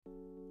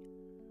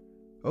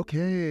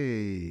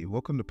Okay,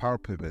 welcome to Power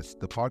Pivots,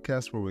 the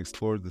podcast where we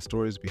explore the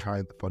stories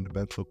behind the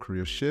fundamental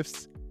career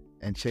shifts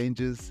and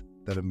changes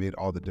that have made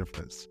all the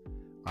difference.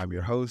 I'm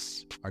your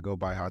host, I go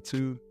by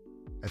Hatu,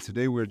 and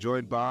today we're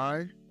joined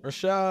by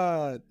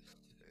Rashad.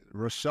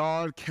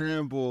 Rashad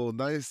Campbell.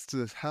 Nice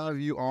to have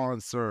you on,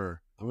 sir.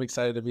 I'm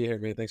excited to be here,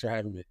 man. Thanks for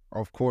having me.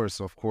 Of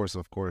course.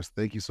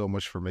 Thank you so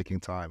much for making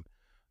time.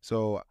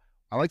 So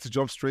I like to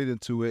jump straight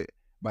into it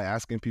by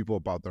asking people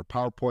about their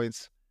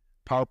PowerPoints.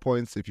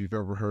 PowerPoints, if you've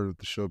ever heard of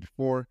the show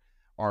before,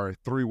 are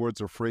 3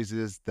 words or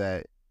phrases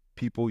that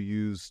people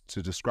use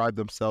to describe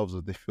themselves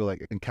or they feel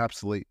like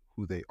encapsulate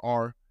who they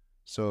are.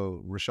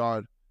 So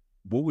Rashad,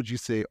 what would you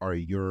say are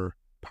your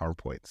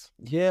PowerPoints?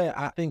 Yeah,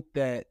 I think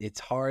that it's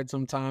hard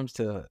sometimes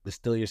to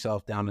distill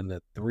yourself down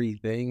into 3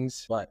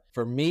 things. But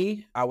for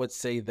me, I would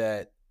say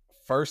that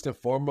first and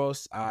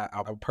foremost,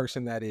 I'm a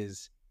person that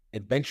is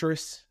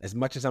adventurous. As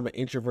much as I'm an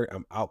introvert,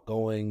 I'm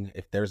outgoing.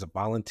 If there's a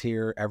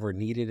volunteer ever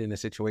needed in a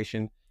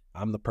situation,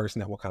 I'm the person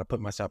that will kind of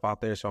put myself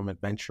out there. So I'm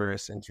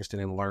adventurous,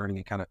 interested in learning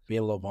and kind of being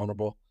a little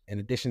vulnerable. In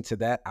addition to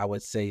that, I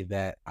would say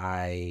that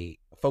I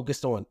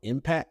focused on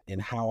impact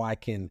and how I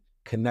can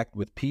connect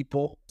with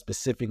people,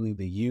 specifically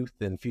the youth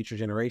and future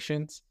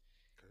generations.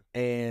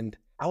 And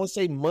I would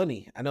say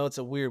money. I know it's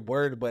a weird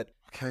word, but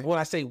when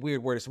I say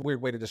weird word, it's a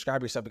weird way to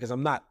describe yourself because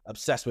I'm not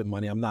obsessed with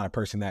money. I'm not a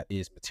person that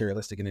is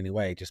materialistic in any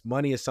way. Just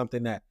money is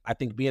something that I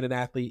think being an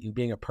athlete and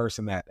being a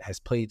person that has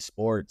played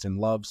sports and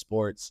loves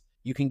sports,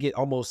 you can get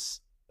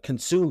almost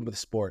consumed with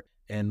sport.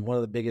 And one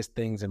of the biggest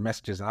things and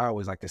messages I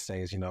always like to say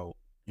is, you're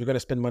going to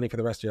spend money for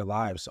the rest of your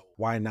lives. So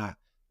why not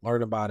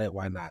learn about it?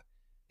 Why not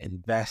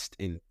invest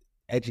in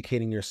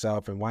educating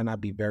yourself? And why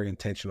not be very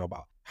intentional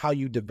about how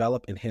you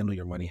develop and handle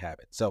your money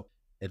habits? So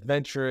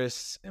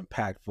adventurous,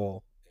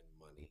 impactful,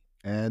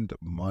 And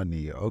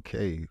money.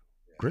 Okay.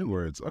 Great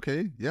words.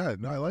 Okay. Yeah,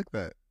 no, I like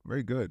that.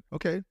 Very good.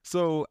 Okay.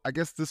 So I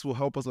guess this will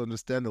help us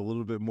understand a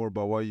little bit more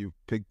about why you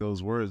picked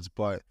those words.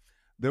 But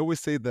they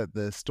always say that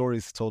the story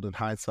is told in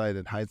hindsight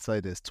and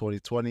hindsight is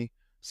 2020.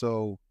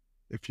 So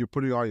if you're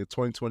putting on your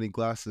 2020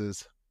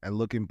 glasses and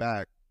looking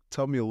back,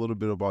 tell me a little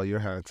bit about your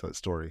hindsight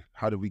story.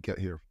 How did we get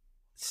here?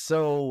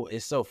 So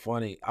it's so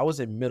funny. I was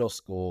in middle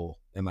school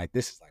and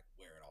this is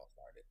where it all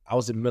started. I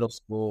was in middle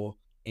school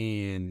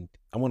and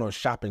I went on a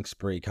shopping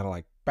spree, kind of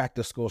like back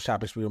to school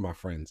shopping spree with my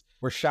friends.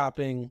 We're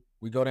shopping.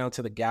 We go down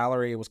to the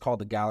gallery. It was called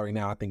the gallery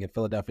now. I think in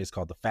Philadelphia, it's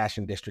called the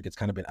Fashion District. It's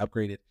kind of been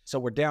upgraded. So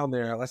we're down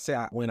there. Let's say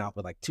I went out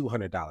with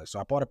 $200.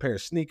 So I bought a pair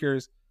of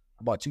sneakers.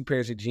 I bought 2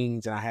 pairs of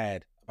jeans and I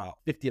had about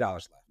 $50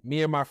 left.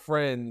 Me and my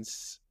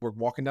friends were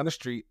walking down the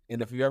street.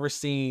 And if you've ever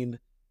seen,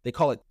 they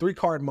call it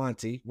 3-card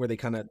Monty, where they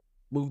kind of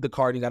move the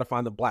card. You got to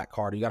find the black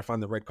card. Or you got to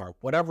find the red card,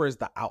 whatever is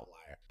the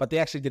outlier. But they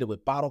actually did it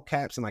with bottle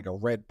caps and a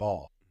red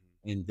ball.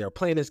 And they're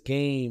playing this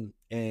game,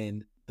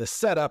 and the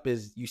setup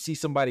is you see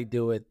somebody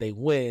do it, they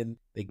win,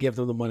 they give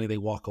them the money, they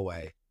walk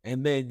away.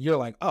 And then you're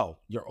like, oh,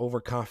 you're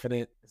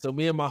overconfident. So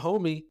me and my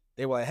homie,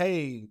 they were like,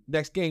 hey,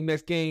 next game,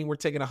 we're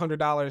taking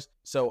 $100.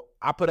 So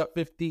I put up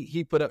 50,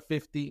 he put up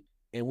 50,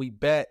 and we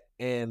bet.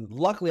 And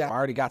luckily, I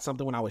already got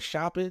something when I was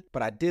shopping,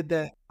 but I did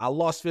that. I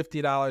lost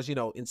 $50.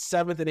 In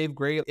 7th and 8th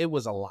grade, it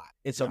was a lot.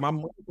 And so my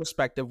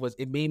perspective was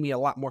it made me a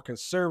lot more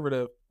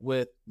conservative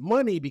with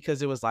money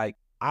because it was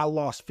I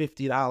lost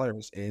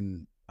 $50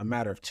 in a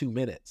matter of 2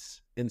 minutes.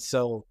 And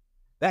so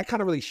that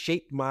kind of really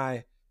shaped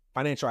my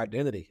financial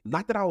identity.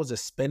 Not that I was a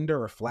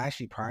spender or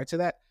flashy prior to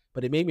that,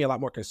 but it made me a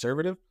lot more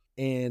conservative.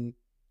 And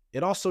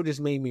it also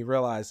just made me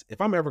realize if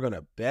I'm ever going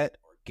to bet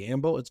or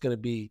gamble, it's going to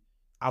be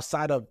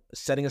outside of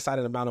setting aside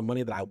an amount of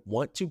money that I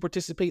want to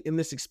participate in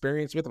this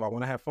experience with. If I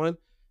want to have fun,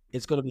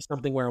 it's going to be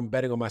something where I'm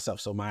betting on myself.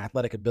 So my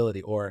athletic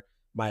ability or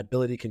my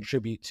ability to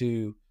contribute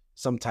to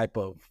some type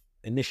of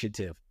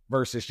initiative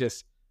versus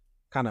just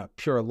kind of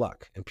pure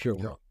luck and pure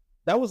will.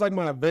 That was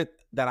my event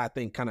that I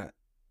think kind of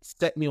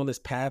set me on this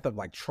path of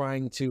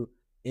trying to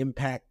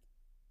impact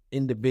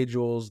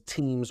individuals,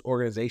 teams,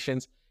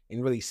 organizations,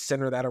 and really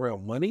center that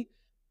around money.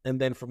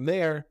 And then from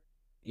there,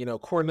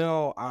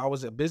 Cornell, I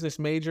was a business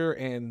major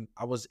and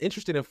I was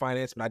interested in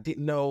finance, but I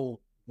didn't know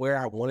where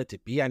I wanted to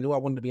be. I knew I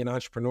wanted to be an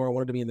entrepreneur. I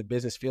wanted to be in the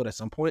business field at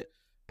some point,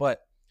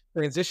 but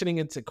transitioning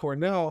into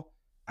Cornell,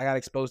 I got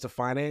exposed to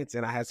finance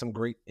and I had some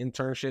great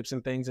internships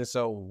and things. And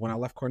so when I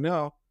left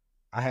Cornell,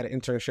 I had an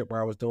internship where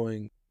I was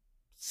doing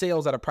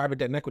sales at a private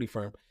debt and equity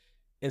firm.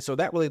 And so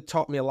that really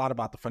taught me a lot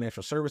about the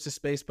financial services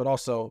space, but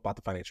also about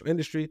the financial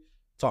industry,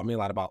 taught me a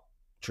lot about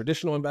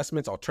traditional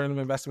investments, alternative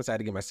investments. I had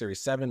to get my Series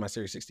 7, my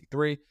Series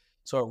 63.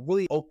 So it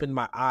really opened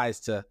my eyes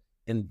to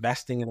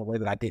investing in a way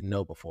that I didn't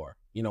know before.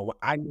 What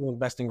I knew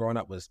investing growing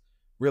up was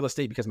real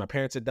estate because my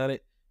parents had done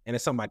it. And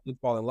it's something I did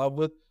fall in love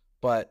with.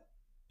 But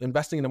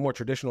investing in a more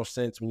traditional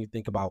sense when you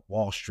think about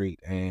Wall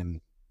Street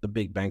and the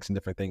big banks and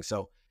different things.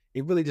 So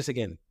it really just,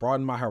 again,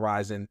 broadened my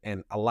horizon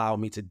and allowed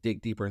me to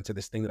dig deeper into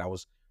this thing that I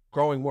was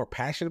growing more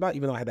passionate about,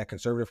 even though I had that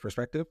conservative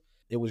perspective.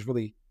 It was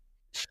really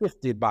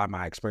shifted by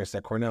my experience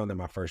at Cornell and then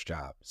my first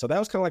job. So that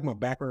was kind of my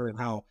background and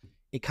how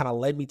it kind of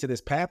led me to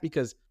this path,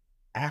 because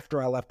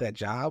after I left that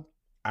job,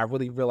 I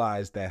really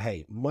realized that,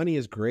 hey, money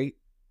is great,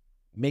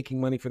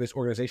 making money for this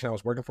organization I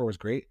was working for was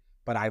great,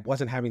 but I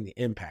wasn't having the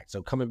impact.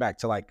 So coming back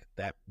to like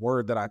that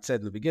word that I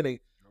said in the beginning,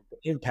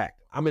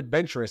 impact. I'm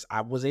adventurous.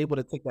 I was able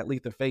to take that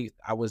leap of faith.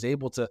 I was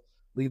able to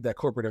leave that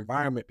corporate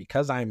environment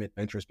because I am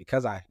adventurous,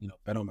 because I,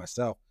 bet on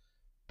myself.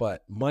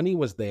 But money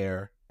was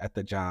there at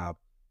the job,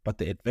 but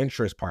the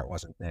adventurous part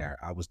wasn't there.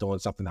 I was doing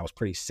something that was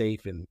pretty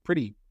safe and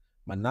pretty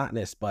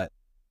monotonous, but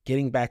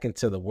getting back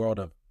into the world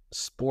of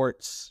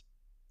sports,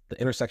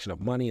 the intersection of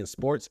money and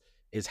sports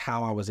is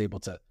how I was able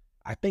to,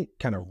 I think,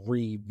 kind of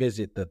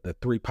revisit the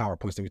three power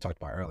points that we talked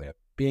about earlier.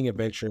 Being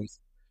adventurous,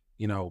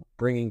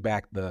 bringing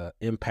back the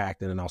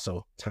impact, and then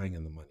also tying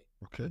in the money.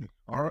 Okay.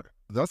 All right.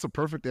 That's a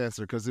perfect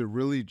answer because it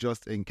really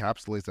just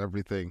encapsulates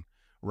everything,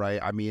 right?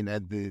 I mean,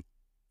 and the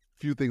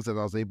few things that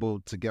I was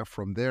able to get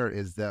from there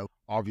is that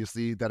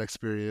obviously that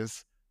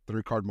experience, the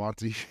Ricard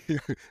Monti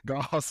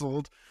got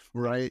hustled,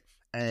 right?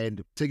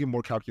 And taking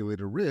more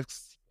calculated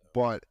risks,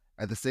 but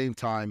at the same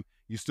time,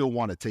 you still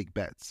want to take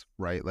bets,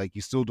 right? Like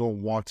you still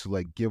don't want to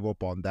like give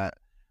up on that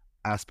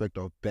aspect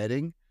of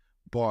betting,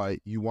 but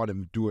you want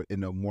to do it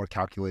in a more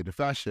calculated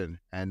fashion.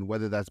 And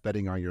whether that's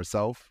betting on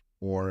yourself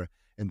or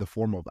in the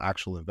form of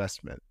actual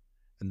investment.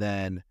 And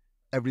then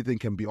everything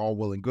can be all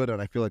well and good.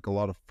 And I feel like a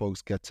lot of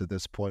folks get to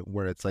this point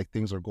where it's like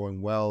things are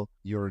going well,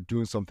 you're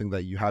doing something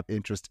that you have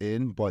interest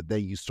in, but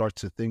then you start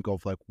to think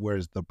of like,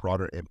 where's the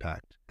broader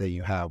impact that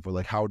you have? Or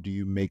like, how do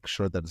you make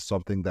sure that it's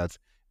something that's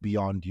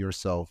beyond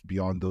yourself,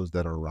 beyond those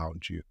that are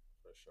around you?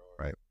 For sure.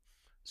 Right.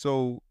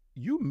 So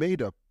you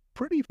made a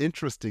pretty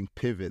interesting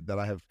pivot that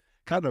I have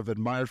kind of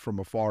admired from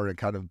afar and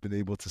kind of been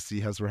able to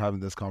see as we're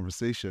having this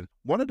conversation.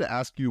 Wanted to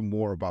ask you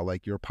more about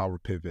like your power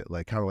pivot,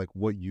 like kind of like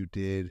what you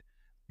did.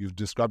 You've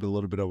described a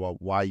little bit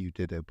about why you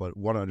did it, but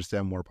want to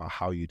understand more about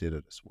how you did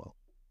it as well.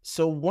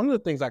 So one of the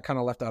things I kind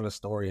of left out of the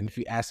story, and if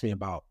you ask me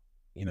about,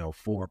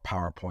 4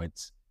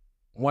 PowerPoints,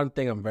 one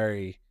thing I'm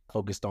very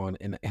focused on,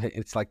 and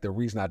it's like the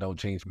reason I don't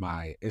change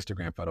my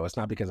Instagram photo. It's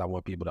not because I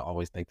want people to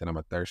always think that I'm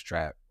a thirst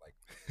trap.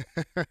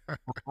 Like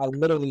I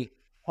literally,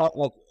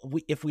 like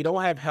if we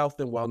don't have health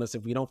and wellness,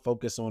 if we don't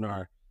focus on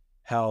our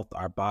health,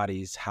 our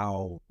bodies,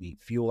 how we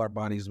fuel our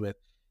bodies with,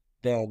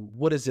 then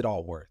what is it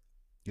all worth?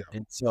 Yeah.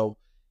 And so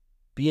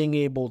being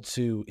able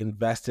to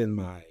invest in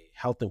my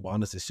health and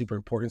wellness is super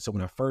important. So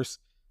when I first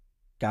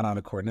got out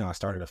of Cornell, I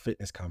started a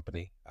fitness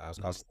company. I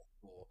was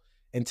cool.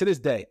 And to this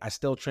day, I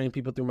still train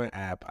people through my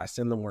app. I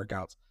send them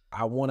workouts.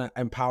 I want to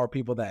empower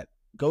people that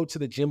go to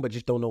the gym but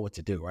just don't know what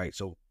to do, right?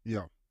 So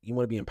yeah, you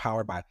want to be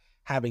empowered by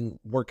having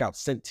workouts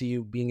sent to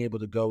you, being able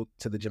to go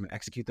to the gym and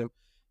execute them.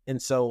 And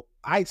so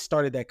I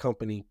started that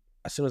company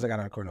as soon as I got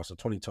out of Cornell, so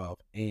 2012.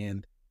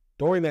 And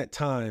during that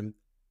time,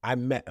 I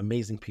met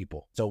amazing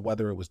people. So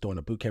whether it was doing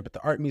a boot camp at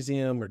the art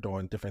museum or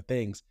doing different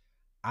things,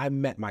 I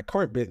met my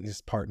current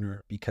business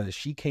partner because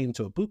she came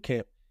to a boot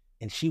camp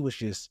and she was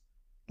just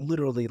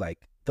literally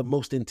like the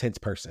most intense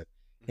person.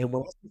 And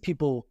when I see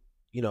people,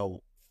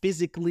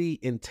 physically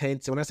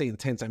intense, and when I say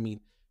intense, I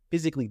mean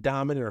physically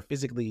dominant or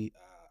physically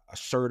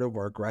assertive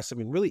or aggressive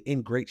and really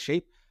in great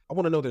shape, I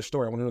want to know their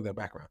story. I want to know their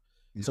background.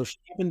 Yeah. So she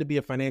happened to be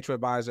a financial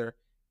advisor.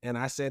 And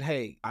I said,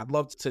 hey, I'd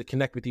love to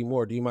connect with you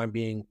more. Do you mind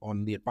being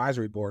on the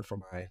advisory board for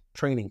my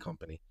training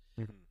company?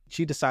 Mm-hmm.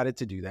 She decided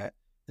to do that.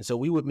 And so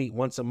we would meet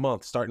once a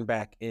month, starting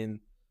back in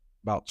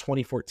about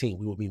 2014.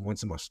 We would meet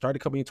once a month. Started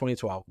the company in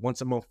 2012.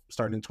 Once a month,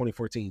 starting in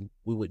 2014,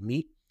 we would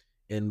meet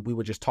and we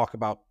would just talk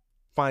about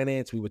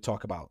finance. We would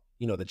talk about,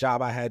 the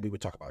job I had. We would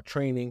talk about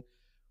training.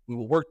 We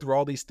would work through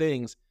all these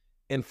things.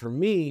 And for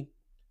me,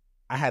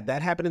 I had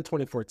that happen in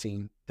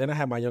 2014. Then I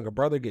had my younger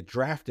brother get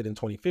drafted in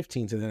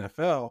 2015 to the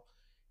NFL.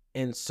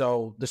 And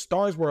so the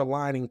stars were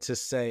aligning to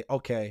say,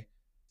 okay,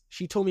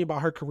 she told me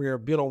about her career,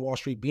 being on Wall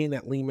Street, being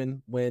at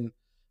Lehman when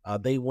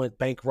they went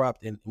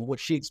bankrupt and what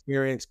she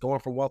experienced going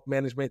from wealth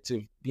management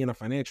to being a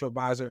financial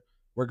advisor,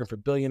 working for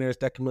billionaires,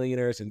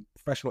 decamillionaires, and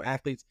professional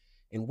athletes,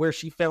 and where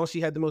she felt she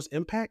had the most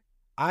impact.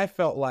 I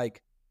felt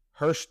like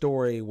her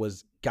story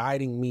was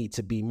guiding me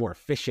to be more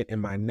efficient in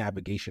my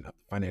navigation of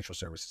the financial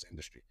services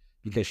industry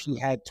because she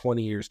had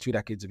 20 years, 2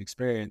 decades of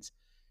experience,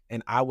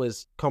 and I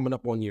was coming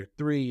up on year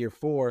 3, year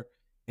 4,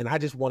 and I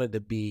just wanted to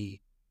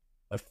be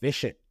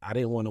efficient. I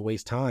didn't want to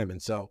waste time.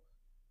 And so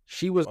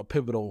she was a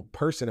pivotal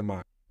person in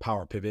my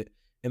power pivot.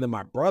 And then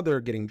my brother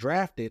getting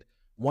drafted,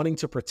 wanting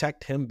to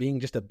protect him, being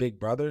just a big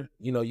brother.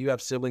 You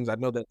have siblings. I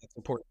know that that's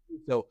important.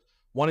 So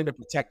wanting to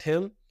protect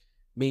him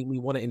made me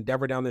want to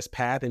endeavor down this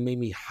path and made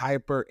me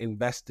hyper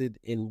invested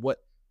in what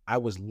I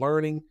was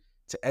learning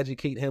to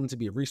educate him, to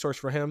be a resource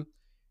for him.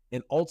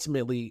 And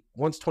ultimately,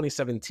 once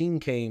 2017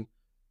 came,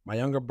 my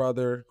younger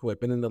brother, who had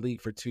been in the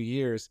league for 2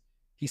 years,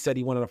 he said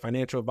he wanted a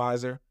financial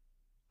advisor.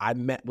 I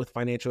met with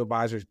financial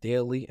advisors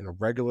daily and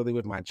regularly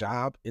with my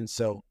job. And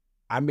so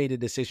I made a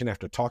decision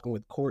after talking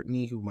with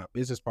Courtney, who my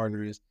business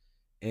partner is,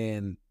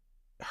 and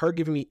her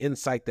giving me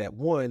insight that,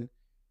 one,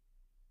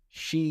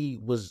 she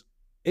was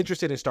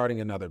interested in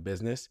starting another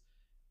business,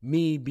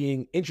 me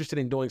being interested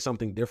in doing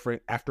something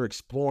different. After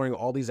exploring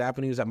all these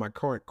avenues at my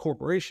current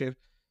corporation,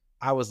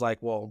 I was like,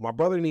 well, my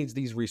brother needs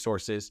these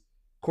resources.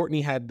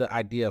 Courtney had the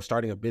idea of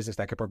starting a business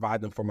that could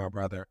provide them for my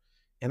brother.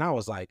 And I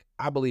was like,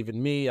 I believe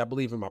in me. I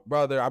believe in my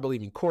brother. I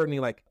believe in Courtney.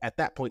 Like at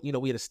that point,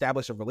 we had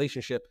established a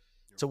relationship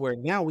to where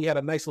now we had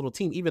a nice little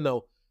team, even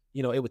though,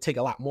 it would take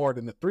a lot more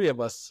than the three of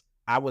us.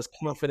 I was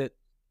confident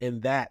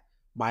in that.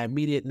 My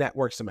immediate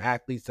network, some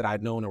athletes that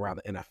I'd known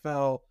around the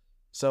NFL.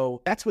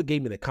 So that's what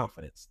gave me the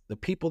confidence. The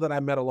people that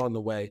I met along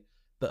the way,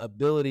 the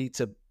ability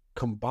to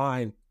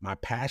combine my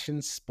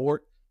passion,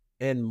 sport,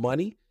 and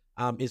money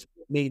is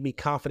made me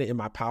confident in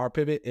my power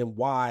pivot and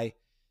why,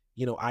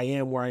 I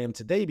am where I am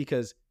today,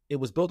 because it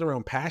was built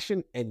around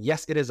passion. And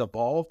yes, it has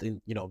evolved,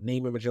 and,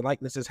 name, image, and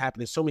likeness is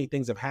happening. So many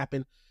things have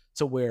happened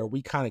to where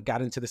we kind of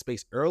got into the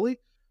space early,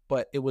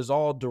 but it was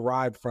all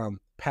derived from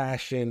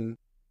passion,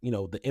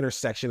 the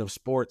intersection of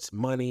sports,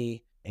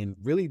 money, and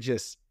really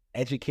just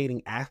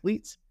educating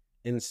athletes.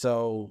 And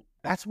so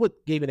that's what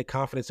gave me the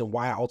confidence and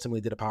why I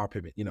ultimately did a power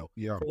pivot,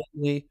 Yeah.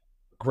 family,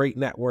 great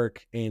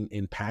network,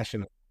 and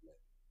passion.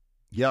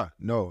 Yeah,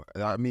 no,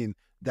 I mean,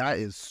 that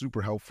is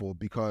super helpful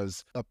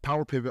because a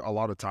power pivot a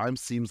lot of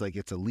times seems like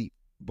it's a leap.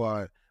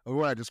 But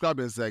what I describe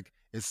it as like,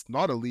 it's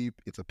not a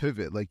leap, it's a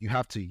pivot. Like you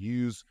have to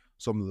use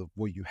some of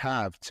what you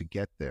have to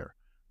get there.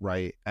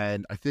 Right.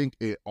 And I think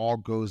it all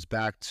goes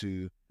back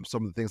to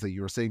some of the things that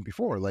you were saying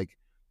before. Like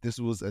this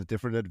was a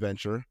different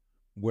adventure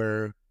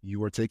where you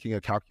were taking a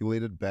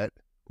calculated bet,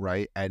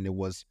 right? And it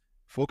was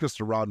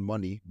focused around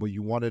money, but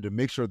you wanted to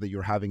make sure that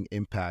you're having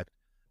impact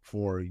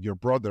for your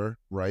brother,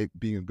 right?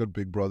 Being a good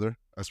big brother,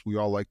 as we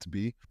all like to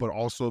be, but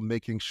also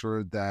making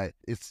sure that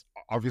it's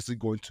obviously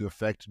going to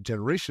affect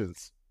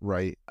generations,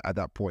 right? At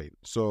that point.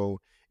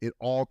 So it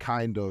all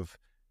kind of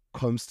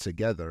comes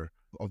together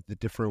of the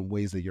different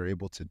ways that you're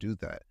able to do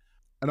that.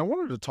 And I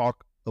wanted to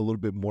talk a little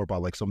bit more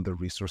about like some of the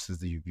resources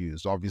that you've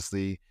used.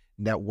 Obviously,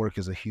 network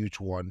is a huge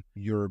one.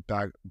 Your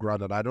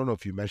background, and I don't know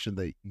if you mentioned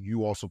that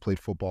you also played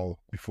football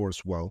before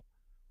as well,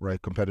 right?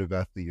 Competitive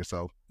athlete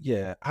yourself.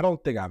 Yeah, I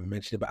don't think I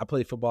mentioned it, but I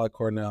played football at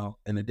Cornell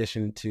in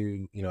addition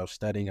to,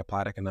 studying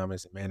applied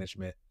economics and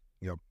management.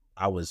 Yep.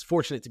 I was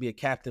fortunate to be a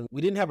captain. We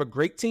didn't have a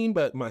great team,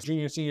 but my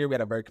junior and senior year, we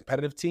had a very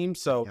competitive team.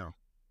 So Yeah.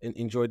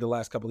 enjoyed the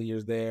last couple of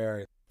years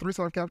there.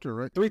 3-time captain,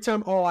 right?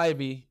 3-time All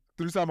Ivy.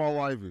 3-time All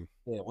Ivy.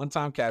 Yeah,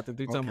 1-time captain,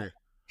 3-time. Okay.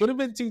 Could have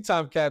been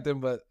 2-time captain,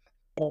 but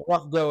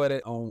I'll go at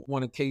it on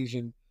one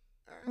occasion.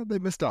 They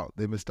missed out.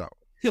 They missed out.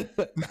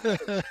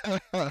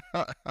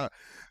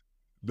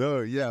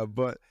 No, yeah,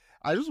 but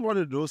I just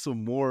wanted to know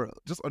some more,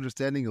 just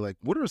understanding like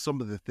what are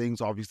some of the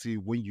things, obviously,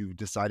 when you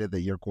decided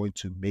that you're going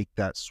to make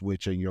that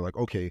switch and you're like,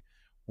 okay,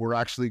 we're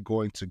actually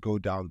going to go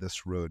down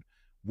this road.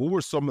 What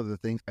were some of the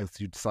things as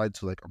you decide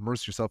to like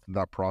immerse yourself in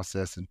that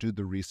process and do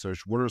the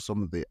research? What are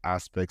some of the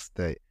aspects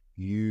that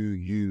you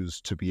use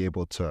to be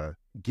able to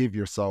give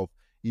yourself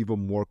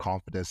even more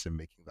confidence in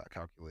making that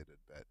calculated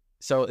bet?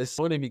 So it's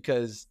funny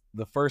because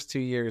the first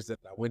 2 years that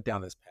I went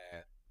down this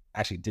path,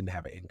 I actually didn't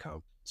have an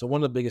income. So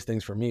one of the biggest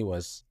things for me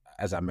was,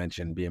 as I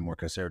mentioned, being more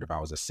conservative. I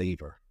was a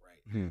saver,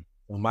 right? Hmm.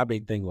 Well, my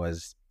big thing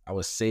was I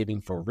was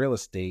saving for real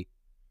estate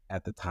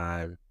at the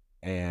time,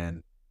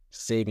 and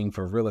saving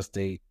for real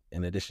estate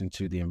in addition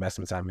to the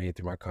investments I made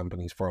through my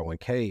company's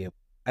 401k.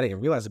 I didn't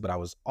realize it, but I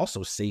was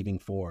also saving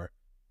for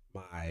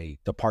my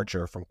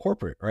departure from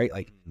corporate, right?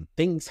 Like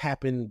things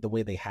happen the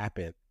way they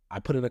happen. I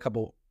put in a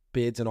couple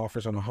bids and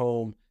offers on a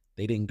home.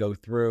 They didn't go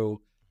through.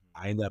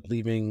 I ended up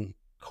leaving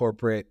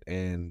corporate,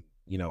 and,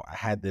 I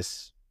had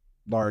this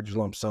large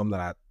lump sum that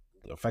I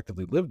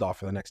effectively lived off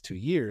for the next 2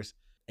 years.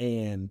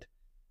 And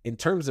in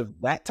terms of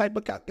that type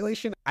of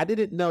calculation, I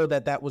didn't know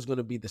that that was going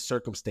to be the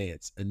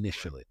circumstance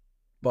initially.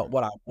 But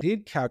what I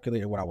did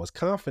calculate and what I was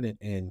confident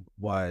in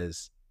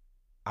was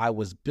I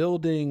was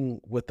building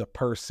with a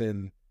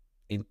person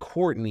in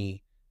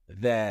Courtney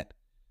that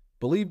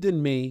believed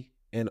in me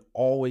and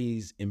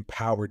always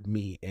empowered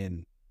me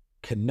in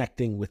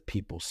connecting with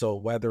people. So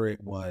whether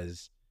it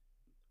was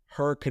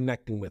her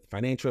connecting with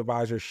financial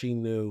advisors,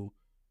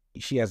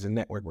 she has a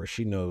network where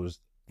she knows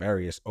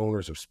various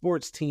owners of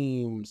sports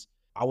teams.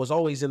 I was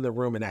always in the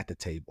room and at the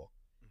table.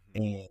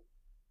 And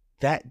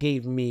that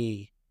gave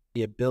me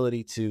the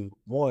ability to,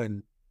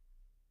 one,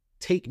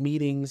 take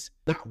meetings.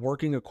 Not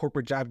working a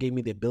corporate job gave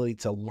me the ability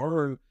to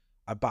learn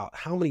about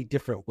how many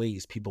different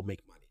ways people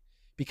make money.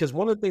 Because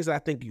one of the things that I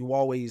think you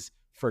always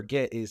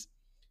forget is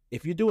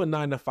if you do a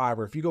 9-to-5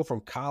 or if you go from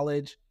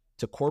college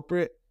to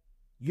corporate,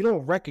 you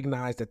don't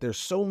recognize that there's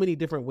so many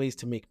different ways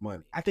to make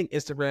money. I think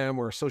Instagram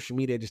or social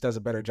media just does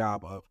a better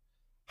job of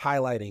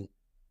highlighting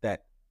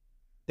that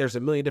there's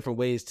a million different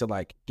ways to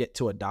like get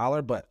to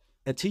 $1, but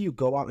until you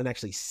go out and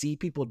actually see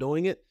people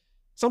doing it,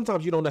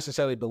 sometimes you don't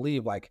necessarily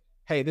believe like,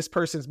 hey, this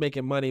person's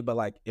making money, but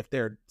like if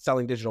they're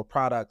selling digital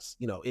products,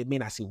 it may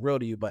not seem real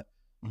to you. But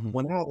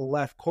when I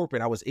left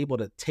corporate, I was able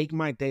to take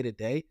my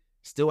day-to-day,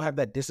 still have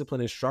that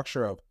discipline and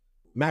structure of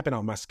mapping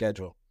out my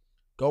schedule,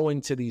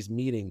 going to these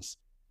meetings,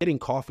 getting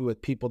coffee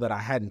with people that I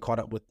hadn't caught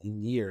up with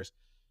in years.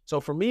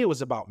 So for me, it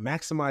was about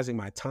maximizing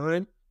my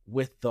time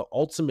with the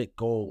ultimate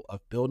goal of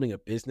building a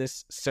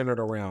business centered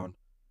around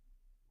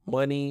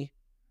money,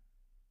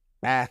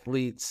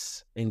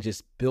 athletes, and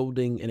just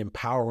building and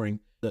empowering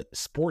the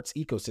sports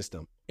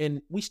ecosystem.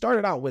 And we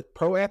started out with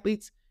pro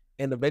athletes,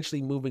 and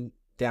eventually moving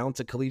down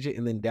to collegiate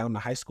and then down to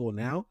high school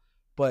now.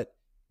 But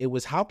it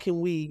was, how can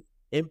we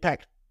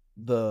impact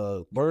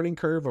the learning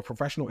curve of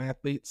professional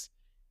athletes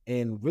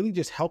and really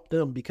just help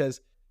them, because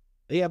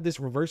they have this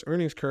reverse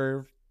earnings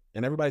curve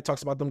and everybody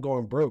talks about them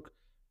going broke.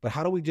 But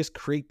how do we just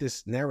create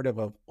this narrative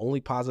of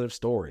only positive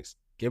stories,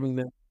 giving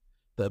them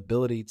the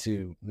ability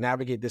to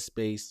navigate this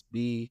space,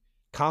 be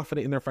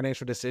confident in their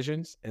financial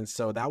decisions? And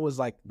so that was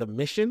like the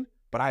mission.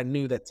 But I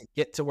knew that to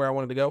get to where I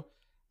wanted to go,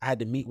 I had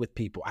to meet with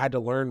people. I had to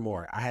learn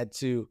more. I had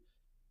to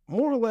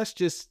more or less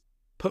just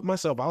put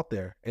myself out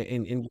there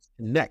and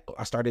connect.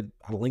 I started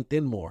on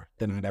LinkedIn more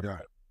than I'd ever done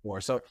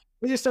before. So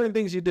there's just certain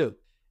things you do.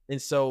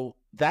 And so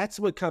that's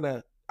what kind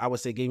of, I would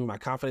say, gave me my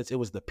confidence. It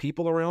was the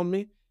people around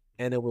me,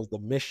 and it was the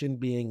mission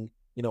being,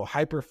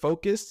 hyper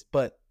focused,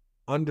 but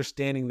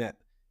understanding that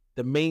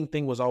the main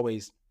thing was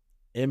always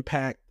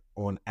impact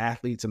on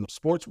athletes in the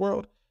sports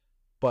world,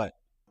 but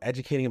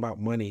educating about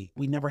money.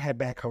 We never had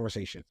bad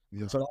conversations.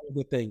 Yeah. So that was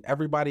the thing.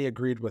 Everybody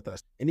agreed with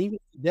us. And even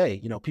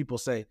today, people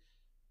say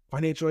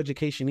financial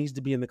education needs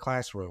to be in the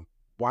classroom.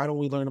 Why don't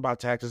we learn about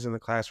taxes in the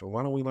classroom?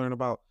 Why don't we learn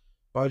about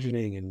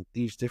budgeting and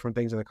these different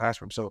things in the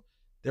classroom? So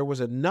there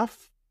was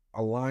enough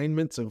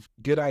alignments of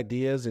good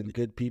ideas and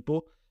good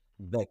people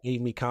that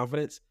gave me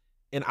confidence.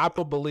 And I'm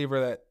a believer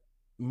that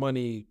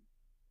money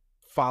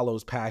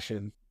follows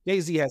passion.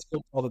 Jay-Z has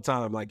all the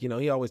time. Like,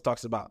 he always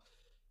talks about,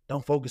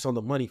 don't focus on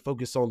the money,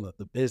 focus on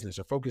the business,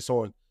 or focus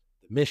on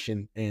the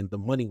mission, and the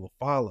money will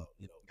follow.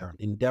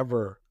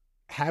 Endeavor,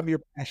 have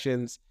your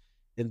passions,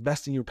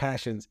 invest in your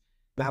passions.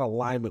 That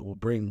alignment will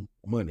bring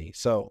money.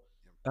 So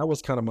that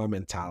was kind of my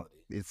mentality.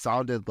 It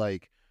sounded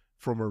like,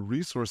 from a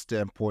resource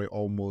standpoint,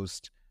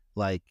 almost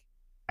like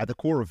at the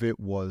core of it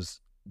was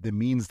the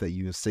means that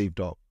you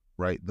saved up,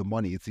 right? The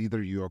money. It's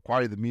either you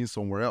acquire the means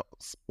somewhere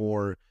else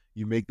or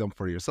you make them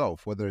for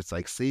yourself, whether it's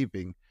like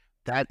saving.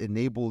 That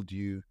enabled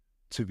you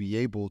to be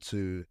able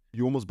to,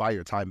 you almost buy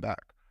your time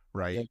back,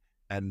 right? Yeah.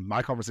 And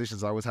my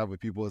conversations I always have with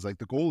people is like,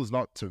 the goal is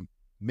not to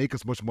make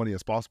as much money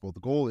as possible. The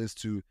goal is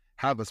to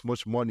have as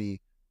much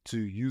money to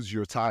use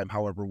your time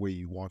however way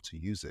you want to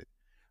use it.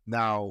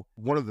 Now,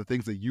 one of the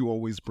things that you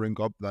always bring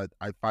up that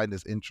I find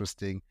is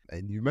interesting,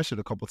 and you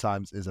mentioned a couple of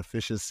times, is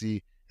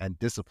efficiency and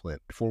discipline.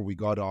 Before we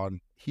got on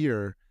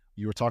here,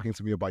 you were talking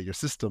to me about your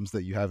systems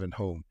that you have in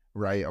home,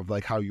 right? Of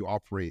like how you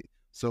operate.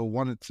 So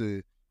wanted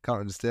to kind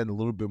of understand a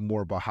little bit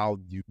more about how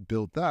you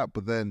build that.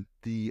 But then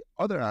the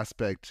other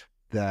aspect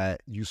that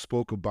you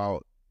spoke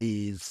about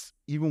is,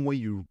 even when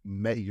you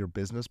met your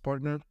business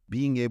partner,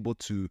 being able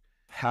to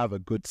have a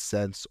good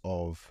sense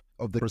of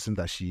the person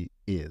that she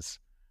is,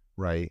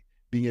 right?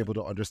 Being able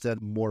to understand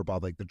more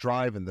about like the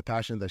drive and the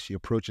passion that she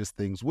approaches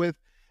things with,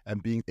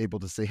 and being able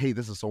to say, hey,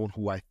 this is someone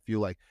who I feel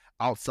like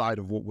outside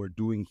of what we're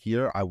doing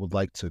here, I would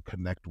like to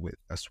connect with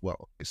as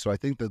well. So I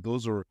think that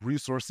those are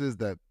resources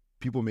that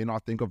people may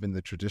not think of in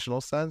the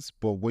traditional sense,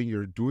 but when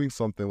you're doing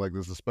something like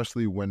this,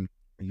 especially when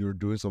you're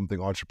doing something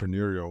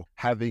entrepreneurial,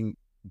 having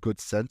good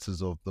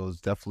senses of those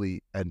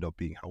definitely end up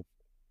being helpful.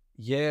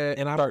 Yeah,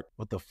 and I start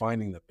with the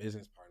finding the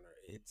business partner.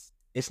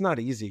 It's not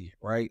easy,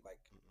 right? Like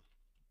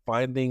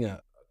finding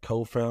a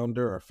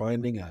co-founder, or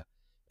finding a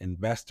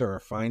investor,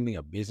 or finding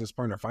a business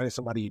partner, finding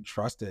somebody you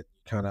trust that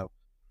kind of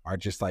are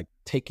just like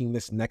taking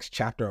this next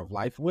chapter of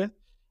life with,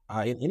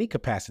 in any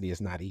capacity is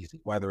not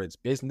easy, whether it's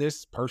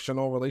business,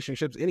 personal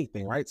relationships,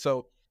 anything, right?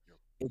 So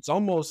it's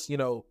almost,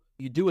 you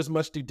do as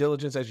much due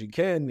diligence as you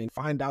can and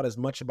find out as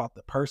much about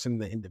the person,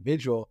 the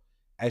individual,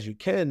 as you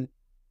can,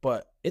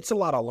 but it's a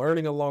lot of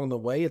learning along the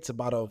way. It's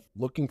about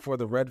looking for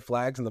the red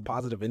flags and the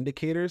positive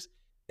indicators,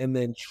 and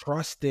then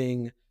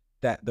trusting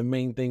that the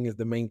main thing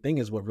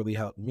is what really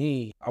helped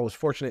me. I was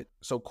fortunate.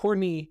 So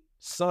Courtney's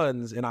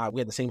sons and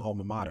we had the same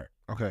alma mater.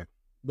 Okay.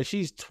 But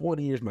she's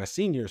 20 years my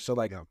senior. So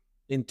like,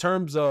 in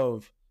terms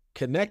of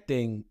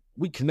connecting,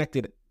 we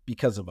connected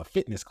because of a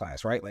fitness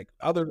class, right? Like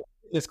other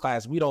fitness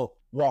class, we don't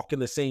walk in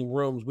the same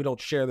rooms. We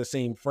don't share the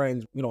same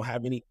friends. We don't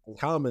have any in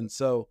common.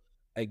 So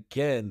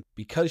again,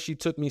 because she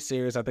took me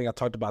serious, I think I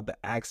talked about the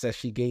access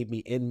she gave me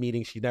in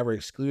meetings. She never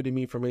excluded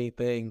me from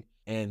anything.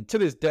 And to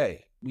this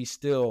day, we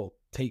still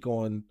take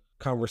on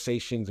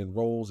conversations and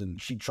roles,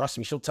 and she trusts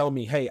me. She'll tell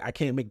me, hey, I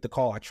can't make the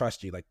call, I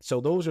trust you. Like, so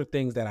those are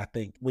things that I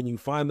think when you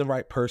find the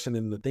right person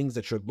and the things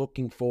that you're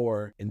looking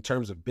for in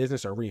terms of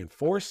business are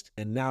reinforced.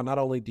 And now not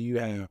only do you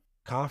have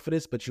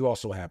confidence, but you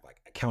also have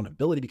like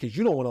accountability, because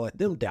you don't want to let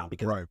them down,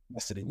 because they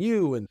invested in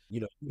you, and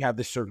you have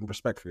this certain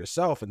respect for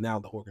yourself and now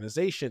the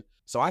organization.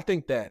 So I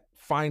think that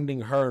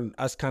finding her and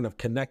us kind of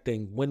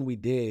connecting when we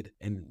did,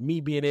 and me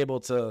being able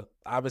to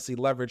obviously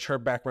leverage her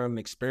background and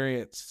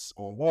experience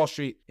on Wall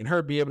Street, and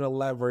her be able to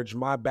leverage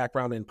my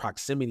background and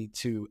proximity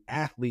to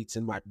athletes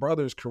in my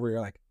brother's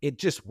career, like it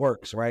just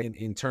works, right?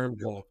 In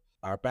terms of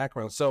our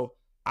background. So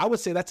I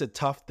would say that's a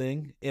tough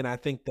thing. And I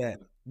think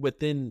that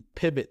within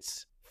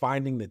pivots,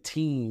 finding the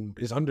team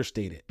is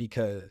understated,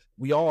 because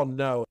we all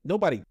know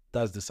nobody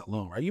does this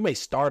alone, right? You may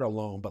start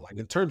alone, but like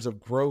in terms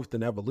of growth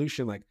and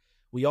evolution, like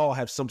we all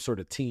have some sort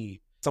of team,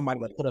 somebody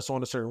that put us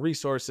on to certain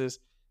resources.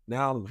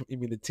 Now, I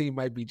mean, the team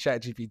might be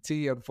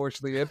ChatGPT,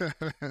 unfortunately.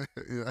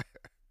 Yeah.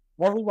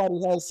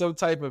 Everybody has some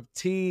type of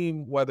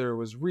team, whether it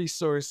was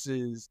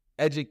resources,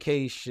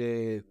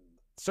 education,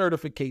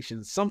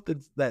 certification,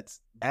 something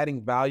that's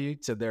adding value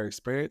to their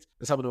experience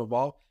that's helping them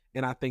evolve.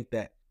 And I think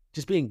that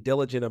just being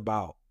diligent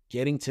about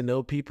getting to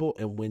know people,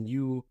 and when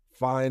you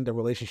find a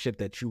relationship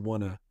that you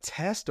want to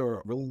test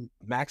or really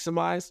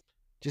maximize,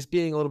 just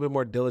being a little bit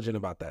more diligent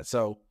about that.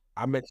 So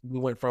I mentioned we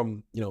went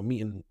from,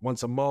 meeting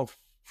once a month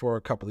for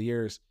a couple of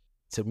years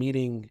to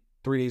meeting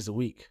 3 days a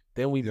week.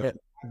 Then we Yep. met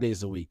 5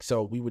 days a week.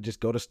 So we would just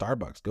go to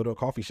Starbucks, go to a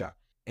coffee shop.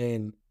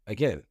 And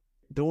again,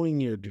 doing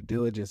your due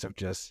diligence of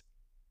just,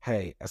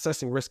 hey,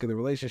 assessing risk of the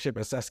relationship,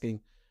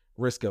 assessing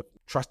risk of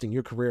trusting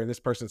your career in this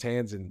person's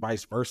hands and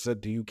vice versa.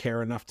 Do you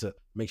care enough to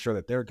make sure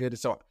that they're good?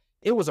 So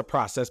it was a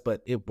process,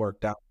 but it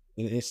worked out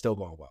and it's still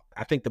going well.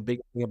 I think the big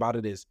thing about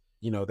it is,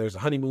 there's a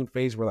honeymoon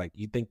phase where like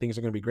you think things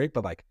are going to be great,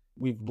 but like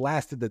we've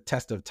lasted the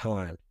test of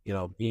time,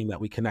 being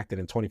that we connected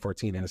in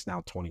 2014 and it's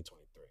now 2023,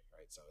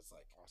 right? So it's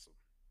like awesome.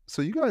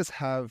 So you guys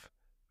have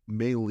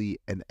mainly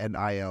an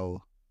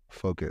NIL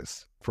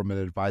focus from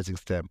an advising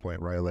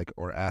standpoint, right? Like,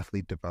 or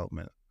athlete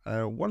development.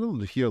 I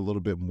wanted to hear a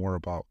little bit more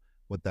about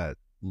what that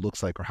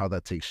looks like or how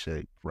that takes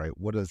shape, right?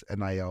 What does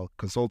NIL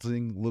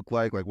consulting look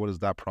like? Like, what does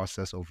that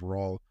process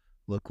overall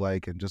look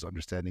like? And just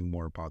understanding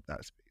more about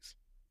that space.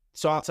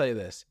 So I'll tell you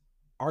this.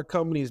 Our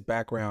company's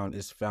background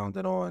is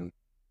founded on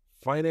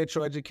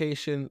financial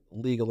education,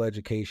 legal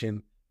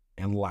education,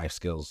 and life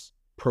skills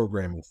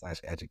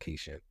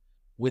programming/education.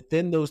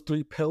 Within those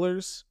three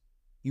pillars,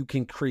 you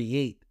can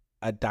create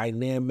a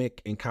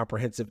dynamic and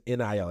comprehensive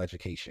NIL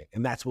education.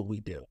 And that's what we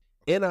do.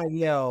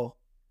 NIL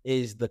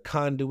is the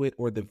conduit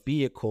or the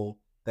vehicle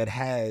that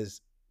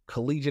has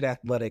collegiate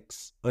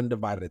athletics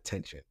undivided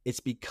attention. It's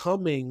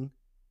becoming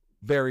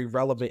very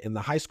relevant in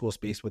the high school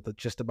space with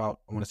just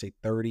about, I want to say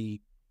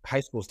 30 high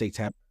school states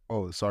have.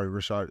 Oh, sorry,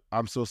 Rashad.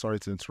 I'm so sorry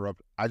to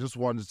interrupt. I just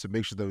wanted to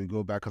make sure that we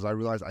go back because I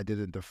realized I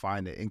didn't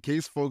define it. In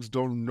case folks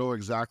don't know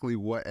exactly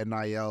what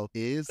NIL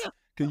is,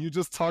 can you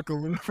just talk a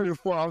little bit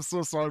more? I'm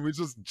so sorry. We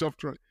just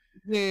jumped right.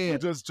 Yeah. We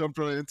just jumped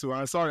right into it.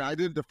 I'm sorry, I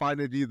didn't define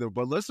it either.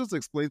 But let's just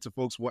explain to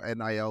folks what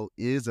NIL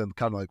is and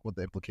kind of like what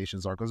the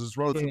implications are because it's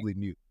relatively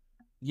new.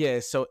 Yeah.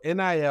 So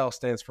NIL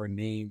stands for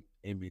name,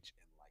 image,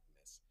 and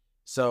likeness.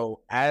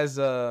 So as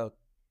a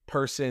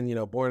person,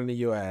 born in the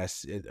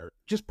U.S. or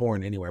just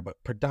born anywhere, but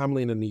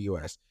predominantly in the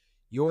U.S.,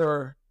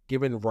 you're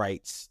given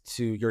rights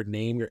to your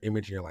name, your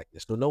image, and your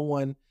likeness. So no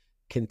one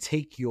can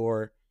take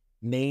your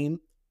name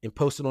and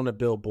post it on a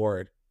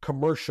billboard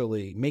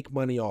commercially, make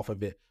money off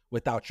of it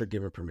without your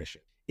given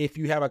permission. If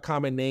you have a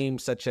common name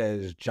such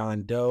as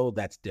John Doe,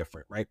 that's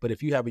different, right? But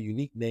if you have a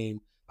unique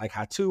name like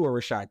Hatu or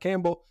Rashad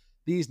Campbell,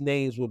 these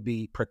names will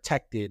be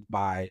protected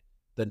by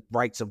the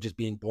rights of just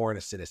being born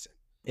a citizen.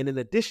 And in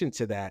addition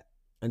to that,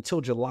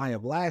 until July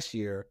of last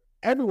year,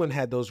 everyone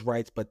had those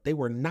rights, but they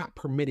were not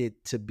permitted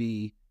to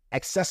be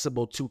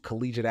accessible to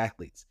collegiate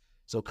athletes.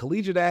 So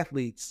collegiate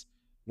athletes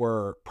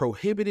were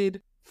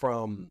prohibited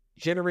from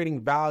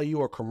generating value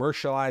or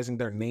commercializing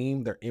their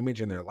name, their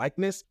image, and their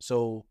likeness.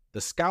 So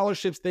the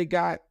scholarships they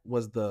got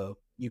was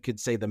you could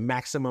say the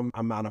maximum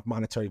amount of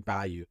monetary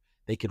value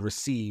they could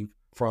receive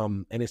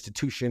from an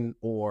institution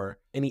or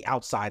any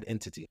outside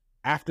entity.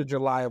 After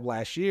July of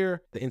last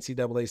year, the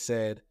NCAA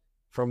said,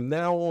 from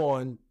now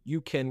on,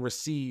 you can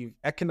receive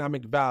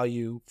economic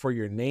value for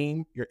your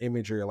name, your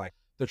image, or your likeness.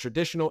 The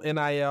traditional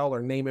NIL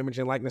or name, image,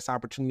 and likeness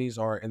opportunities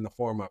are in the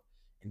form of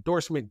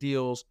endorsement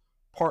deals,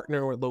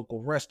 partner with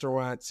local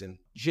restaurants and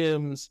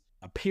gyms,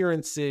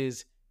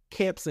 appearances,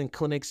 camps and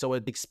clinics. So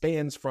it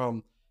expands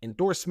from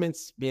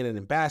endorsements, being an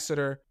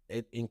ambassador.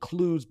 It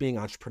includes being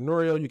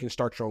entrepreneurial. You can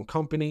start your own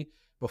company.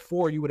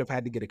 Before, you would have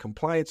had to get a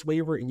compliance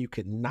waiver and you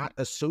could not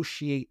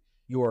associate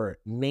your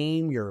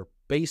name, your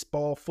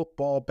baseball,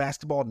 football,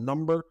 basketball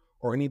number,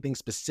 or anything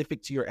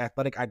specific to your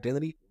athletic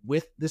identity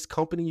with this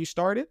company you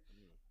started.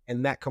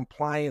 And that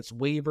compliance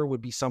waiver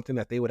would be something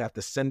that they would have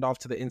to send off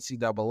to the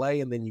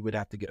NCAA, and then you would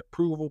have to get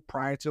approval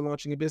prior to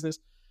launching a business.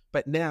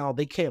 But now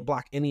they can't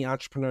block any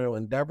entrepreneurial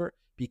endeavor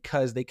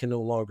because they can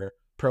no longer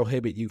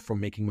prohibit you from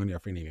making money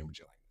off your name, image,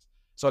 and likeness.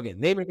 So again,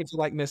 name, image, and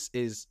likeness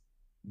is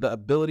the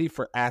ability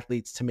for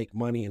athletes to make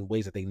money in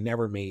ways that they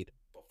never made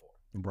before.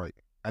 Right.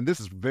 And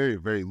this is very,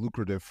 very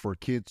lucrative for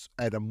kids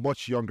at a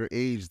much younger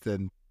age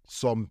than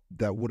some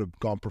that would have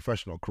gone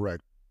professional,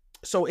 correct?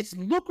 So it's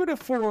lucrative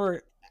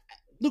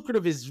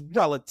is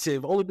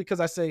relative, only because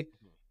I say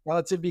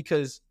relative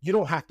because you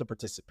don't have to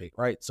participate,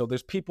 right? So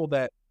there's people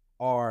that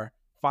are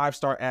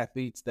 5-star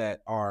athletes that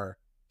are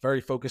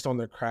very focused on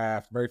their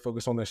craft, very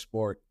focused on their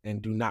sport,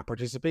 and do not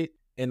participate.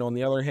 And on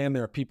the other hand,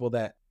 there are people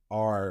that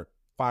are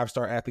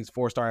 5-star athletes,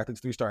 4-star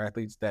athletes, 3-star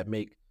athletes that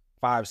make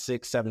 5,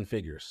 6, 7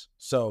 figures.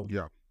 So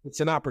yeah, it's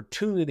an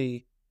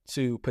opportunity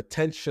to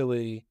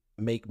potentially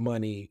make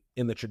money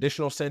in the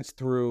traditional sense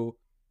through,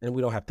 and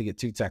we don't have to get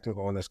too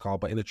technical on this call,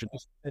 but in the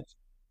traditional sense,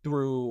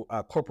 through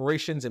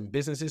corporations and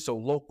businesses, so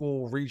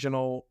local,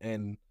 regional,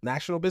 and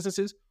national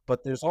businesses.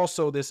 But there's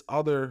also this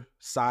other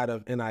side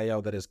of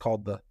NIL that is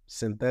called the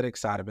synthetic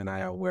side of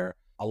NIL, where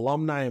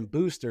alumni and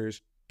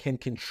boosters can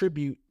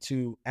contribute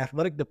to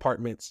athletic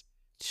departments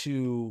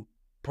to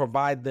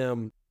provide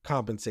them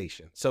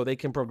compensation. So they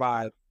can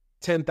provide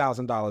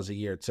 $10,000 a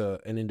year to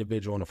an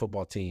individual on a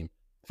football team,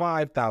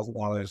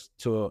 $5,000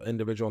 to an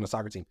individual on a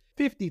soccer team,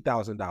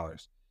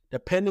 $50,000.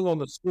 Depending on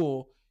the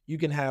school, you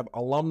can have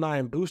alumni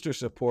and booster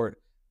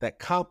support that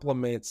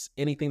complements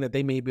anything that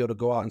they may be able to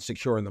go out and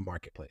secure in the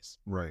marketplace.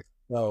 Right.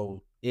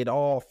 So it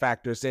all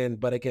factors in.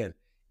 But again,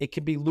 it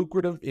can be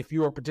lucrative if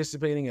you are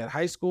participating at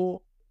high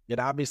school.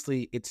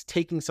 It's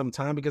taking some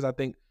time, because I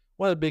think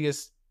one of the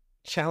biggest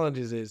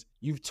challenges is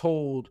you've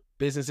told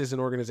businesses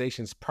and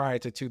organizations prior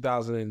to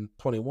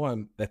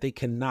 2021 that they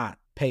cannot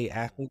pay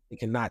athletes, they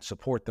cannot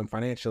support them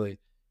financially.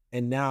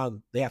 And now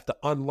they have to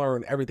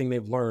unlearn everything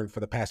they've learned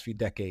for the past few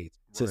decades.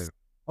 Right.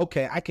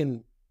 Okay, I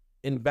can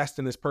invest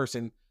in this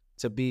person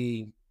to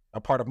be a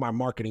part of my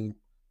marketing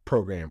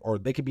program, or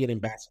they could be an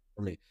ambassador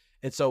for me.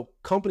 And so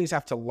companies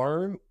have to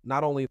learn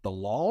not only the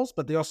laws,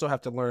 but they also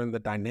have to learn the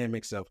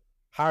dynamics of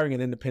hiring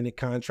an independent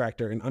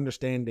contractor and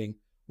understanding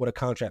what a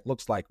contract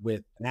looks like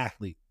with an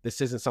athlete. This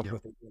isn't something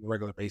on a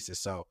regular basis.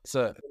 So it's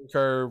a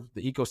curve.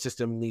 The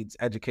ecosystem needs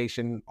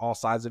education, all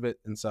sides of it.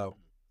 And so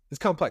it's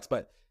complex,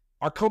 but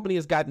our company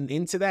has gotten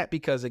into that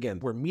because, again,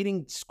 we're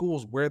meeting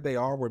schools where they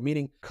are. We're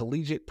meeting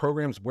collegiate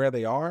programs where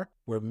they are.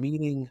 We're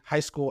meeting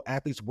high school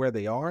athletes where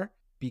they are,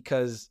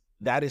 because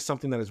that is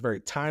something that is very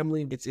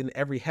timely. It's in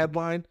every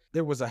headline.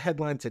 There was a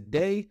headline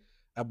today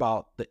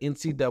about the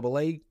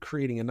NCAA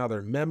creating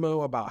another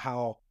memo about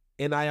how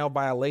NIL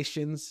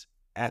violations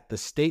at the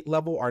state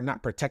level are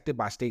not protected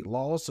by state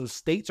laws. So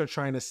states are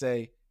trying to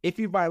say, if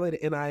you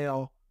violate an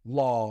NIL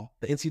law,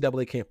 the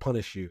NCAA can't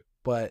punish you.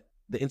 But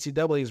the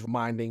NCAA is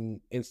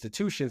reminding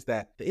institutions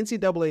that the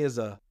NCAA is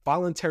a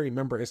voluntary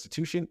member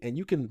institution, and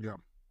you can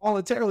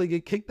voluntarily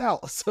get kicked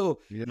out.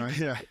 So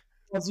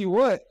as you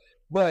want,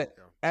 but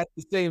at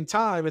the same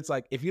time, it's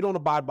like, if you don't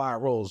abide by our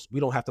rules, we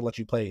don't have to let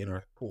you play in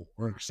our pool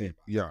or in our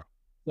sandbox.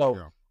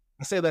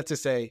 I say that to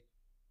say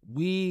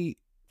we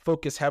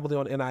focus heavily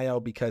on NIL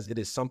because it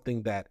is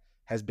something that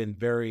has been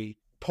very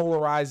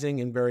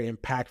polarizing and very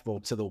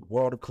impactful to the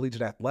world of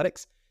collegiate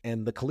athletics.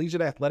 And the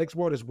collegiate athletics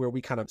world is where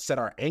we kind of set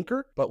our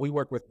anchor, but we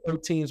work with pro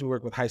teams, we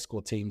work with high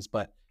school teams,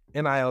 but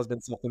NIL has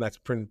been something that's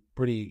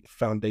pretty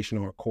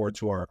foundational or core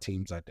to our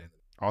team's identity.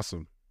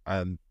 Awesome.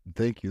 And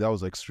thank you. That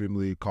was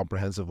extremely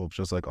comprehensive of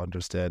just like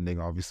understanding,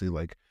 obviously,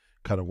 like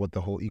kind of what the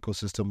whole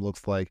ecosystem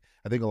looks like.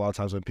 I think a lot of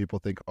times when people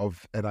think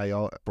of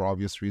NIL for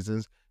obvious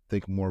reasons,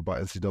 think more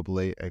about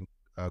NCAA and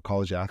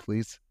college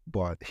athletes,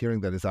 but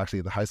hearing that it's actually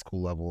at the high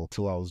school level,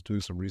 till I was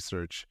doing some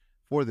research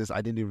for this,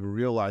 I didn't even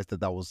realize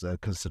that that was a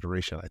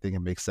consideration. I think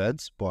it makes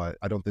sense, but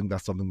I don't think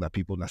that's something that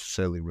people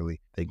necessarily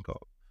really think of.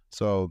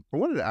 So I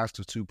wanted to ask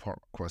a two-part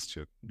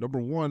question. Number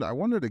one, I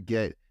wanted to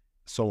get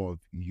some of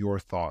your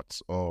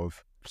thoughts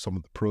of some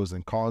of the pros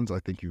and cons. I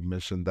think you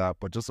mentioned that,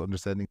 but just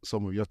understanding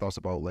some of your thoughts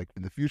about like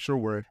in the future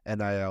where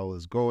NIL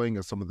is going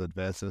and some of the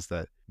advances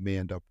that may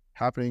end up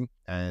happening.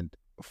 And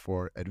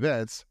for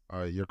Advance,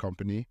 your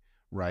company,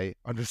 right,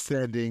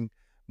 understanding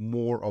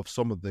more of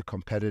some of the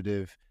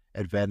competitive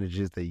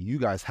advantages that you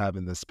guys have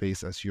in this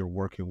space as you're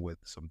working with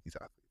some of these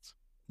athletes.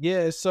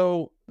 Yeah,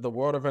 so the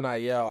world of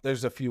NIL,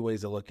 there's a few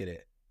ways to look at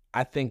it.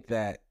 I think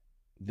that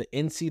the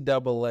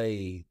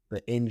NCAA,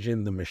 the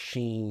engine, the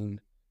machine,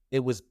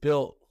 it was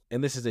built,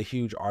 and this is a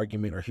huge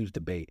argument or huge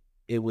debate,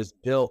 it was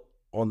built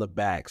on the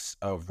backs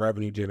of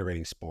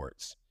revenue-generating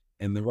sports.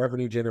 And the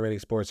revenue-generating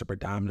sports are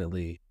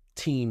predominantly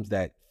teams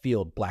that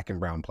field Black and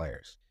brown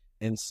players.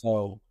 And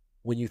so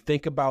when you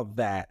think about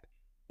that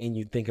and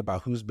you think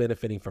about who's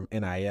benefiting from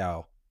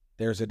NIL,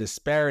 there's a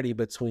disparity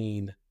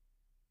between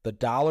the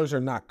dollars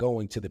are not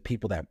going to the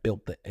people that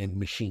built the end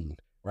machine,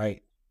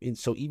 right? And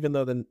so even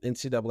though the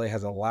NCAA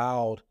has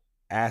allowed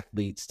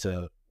athletes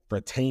to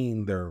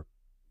retain their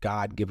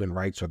God-given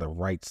rights or the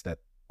rights that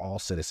all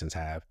citizens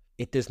have,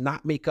 it does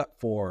not make up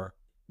for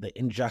the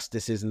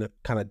injustices and the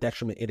kind of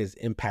detriment it has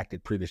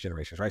impacted previous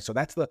generations, right? So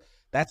that's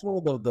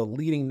one of the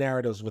leading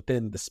narratives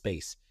within the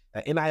space.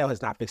 NIL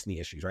has not fixed any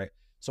issues, right?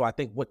 So I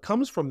think what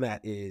comes from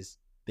that is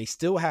they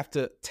still have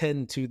to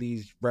tend to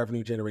these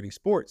revenue-generating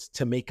sports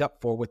to make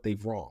up for what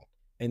they've wronged.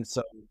 And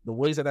so the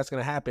ways that that's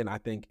going to happen, I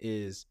think,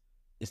 is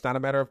it's not a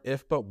matter of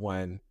if, but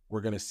when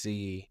we're going to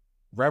see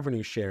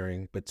revenue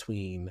sharing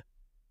between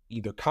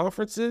either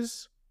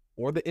conferences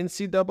or the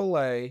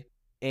NCAA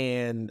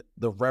and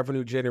the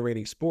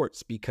revenue-generating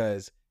sports,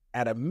 because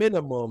at a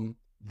minimum,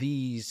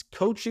 these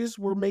coaches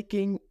were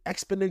making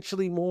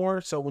exponentially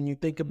more. So when you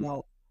think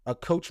about a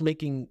coach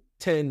making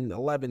 $10,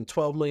 $11,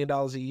 $12 million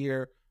a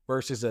year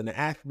versus an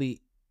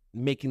athlete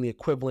making the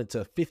equivalent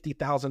to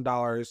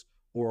 $50,000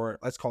 or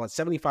let's call it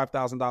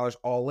 $75,000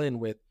 all in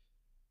with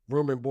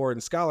room and board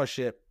and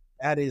scholarship,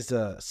 that is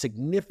a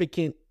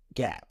significant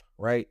gap,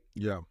 right?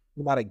 Yeah.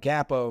 About a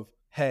gap of,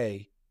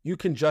 hey, you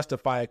can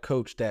justify a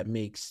coach that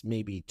makes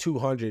maybe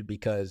 200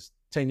 because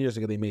 10 years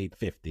ago, they made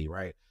 50,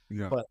 right?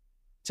 Yeah. But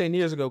 10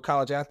 years ago,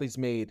 college athletes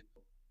made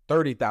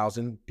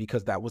 30,000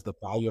 because that was the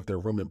value of their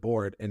room and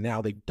board. And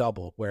now they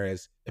double.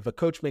 Whereas if a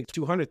coach makes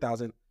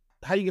 200,000,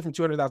 how do you get from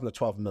 200,000 to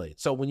 12 million?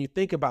 So when you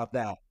think about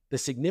that, the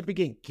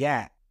significant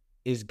gap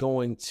is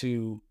going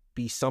to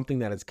be something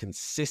that is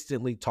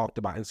consistently talked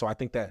about. And so I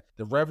think that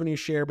the revenue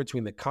share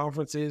between the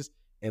conferences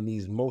and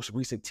these most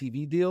recent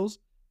TV deals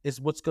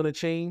is what's going to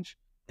change.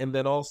 And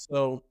then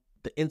also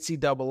the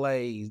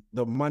NCAA,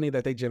 the money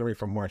that they generate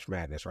from March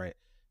Madness, right?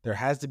 There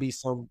has to be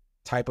some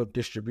type of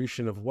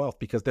distribution of wealth,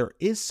 because there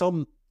is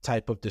some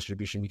type of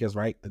distribution, because,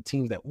 right, the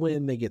teams that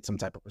win, they get some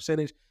type of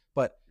percentage.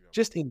 But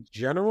just in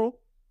general,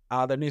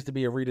 there needs to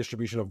be a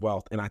redistribution of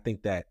wealth. And I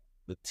think that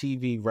the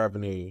TV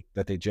revenue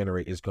that they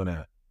generate is going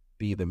to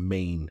be the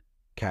main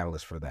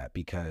catalyst for that,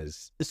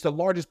 because it's the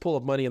largest pool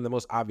of money and the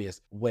most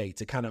obvious way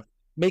to kind of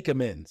make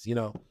amends, you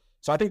know?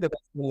 So I think that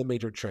that's one of the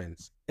major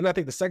trends. And I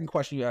think the second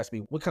question you asked me,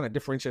 what kind of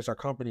differentiates our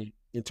company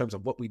in terms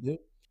of what we do?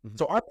 Mhm.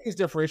 So our biggest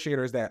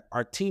differentiator is that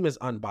our team is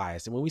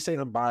unbiased. And when we say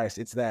unbiased,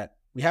 it's that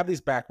we have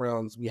these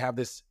backgrounds, we have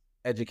this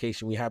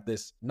education, we have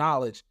this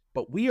knowledge,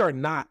 but we are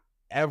not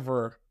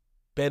ever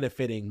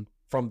benefiting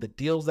from the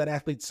deals that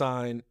athletes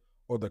sign,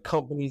 or the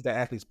companies that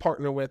athletes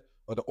partner with,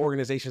 or the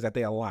organizations that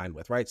they align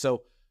with, right?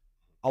 So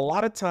a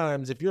lot of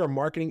times, if you're a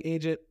marketing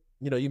agent,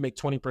 you know, you make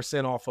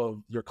 20% off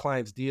of your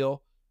client's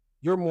deal,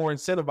 you're more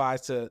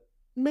incentivized to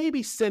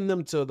maybe send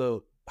them to the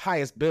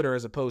highest bidder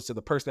as opposed to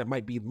the person that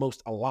might be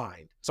most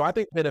aligned. So I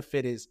think the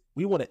benefit is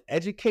we want to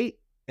educate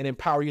and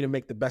empower you to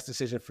make the best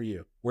decision for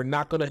you. We're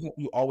not going to help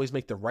you always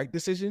make the right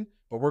decision,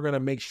 but we're going to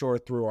make sure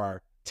through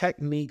our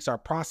techniques, our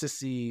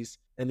processes,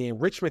 and the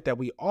enrichment that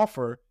we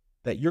offer,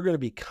 that you're going to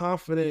be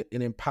confident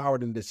and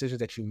empowered in the decisions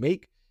that you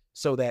make,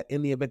 so that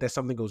in the event that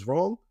something goes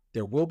wrong,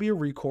 there will be a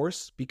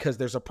recourse, because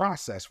there's a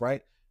process,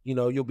 right? You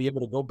know, you'll be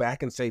able to go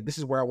back and say, this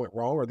is where I went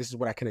wrong, or this is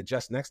what I can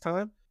adjust next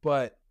time.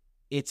 But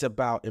it's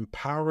about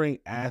empowering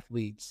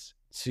athletes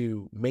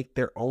to make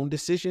their own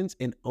decisions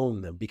and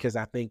own them, because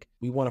I think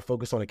we want to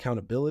focus on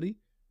accountability.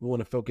 We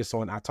want to focus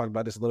on, I talked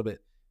about this a little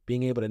bit,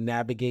 being able to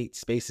navigate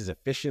spaces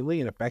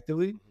efficiently and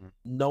effectively,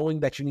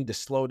 knowing that you need to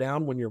slow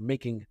down when you're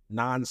making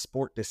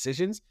non-sport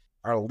decisions.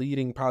 Our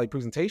leading probably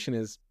presentation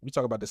is, we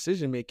talk about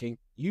decision making.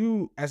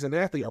 You as an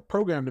athlete are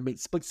programmed to make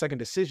split-second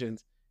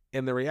decisions.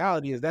 And the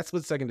reality is that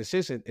split-second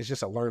decision is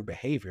just a learned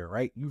behavior,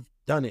 right? You've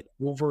done it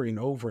over and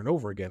over and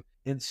over again.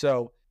 And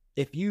so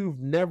if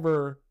you've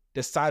never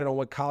decided on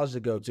what college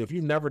to go to, if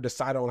you've never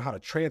decided on how to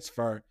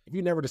transfer, if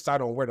you never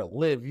decided on where to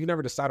live, if you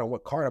never decided on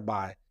what car to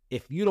buy,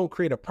 if you don't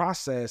create a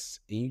process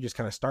and you just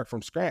kind of start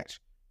from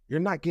scratch, you're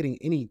not getting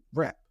any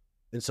rep.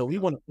 And so we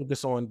want to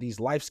focus on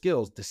these life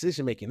skills,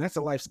 decision making. That's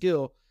a life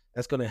skill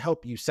that's going to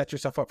help you set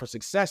yourself up for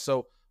success.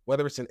 So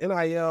whether it's in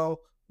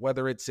NIL,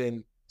 whether it's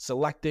in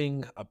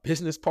selecting a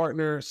business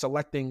partner,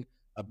 selecting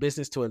a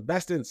business to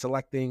invest in,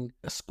 selecting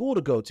a school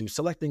to go to,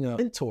 selecting a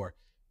mentor,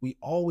 we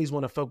always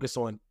want to focus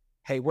on,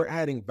 hey, we're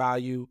adding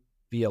value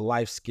via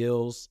life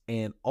skills,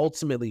 and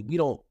ultimately we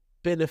don't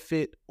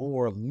benefit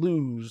or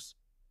lose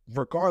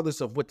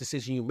regardless of what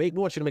decision you make. We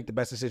want you to make the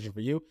best decision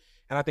for you.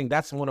 And I think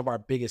that's one of our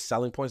biggest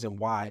selling points, and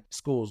why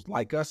schools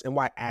like us and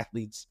why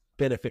athletes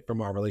benefit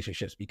from our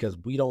relationships, because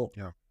we don't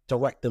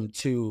direct them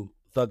to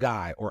the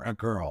guy or a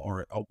girl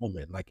or a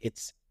woman. Like,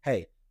 it's,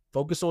 hey,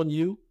 focus on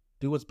you,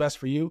 do what's best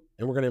for you,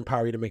 and we're going to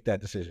empower you to make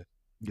that decision.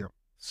 Yeah.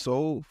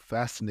 So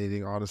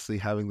fascinating, honestly,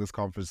 having this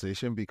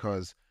conversation,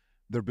 because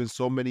there have been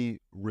so many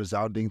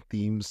resounding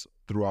themes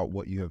throughout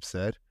what you have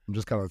said. I'm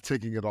just kind of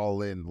taking it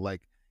all in.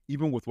 Like,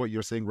 even with what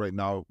you're saying right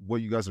now,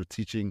 what you guys are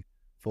teaching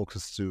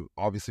folks to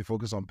obviously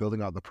focus on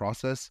building out the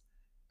process,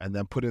 and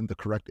then put in the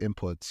correct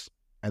inputs,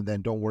 and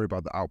then don't worry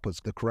about the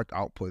outputs, the correct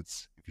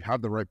outputs. If you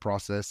have the right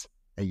process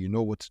and you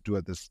know what to do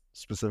at this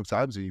specific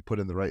times, and you put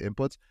in the right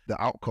inputs,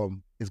 the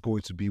outcome is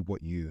going to be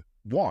what you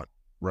want,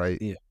 right?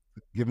 Yeah.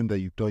 Given that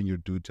you've done your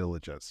due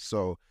diligence.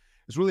 So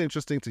it's really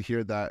interesting to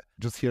hear that,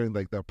 just hearing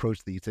like the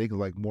approach that you take,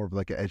 like more of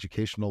like an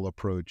educational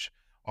approach,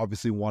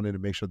 obviously wanting to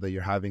make sure that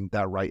you're having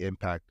that right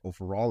impact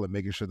overall, and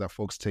making sure that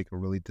folks take a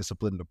really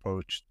disciplined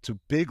approach to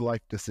big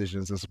life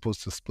decisions as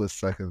opposed to split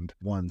second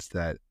ones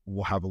that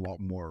will have a lot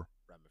more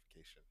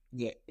ramification.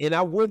 Yeah. And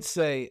I would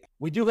say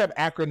we do have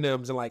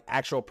acronyms and like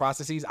actual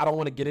processes. I don't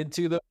want to get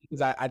into them,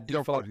 because I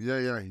do feel like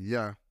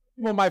Yeah.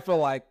 people might feel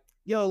like,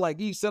 yo, like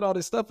you said all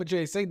this stuff, but you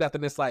ain't saying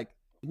nothing. It's like,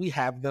 we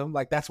have them.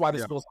 Like, that's why the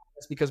schools,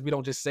 because we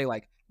don't just say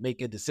like make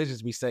good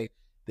decisions. We say,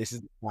 this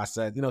is the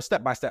process, you know,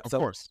 step by step. Of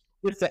course.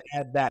 Just to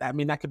add that, I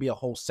mean, that could be a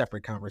whole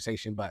separate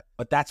conversation, but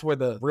that's where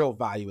the real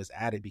value is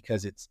added,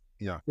 because it's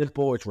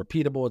simple, it's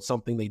repeatable, it's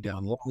something they do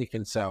in life.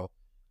 And so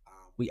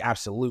we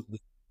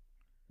absolutely,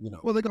 you know.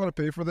 Well, they got to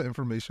pay for the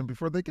information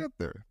before they get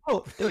there.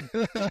 Oh,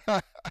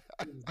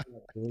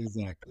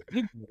 exactly.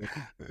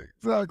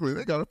 Exactly.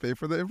 They got to pay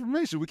for the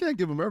information. We can't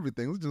give them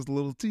everything. It's just a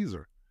little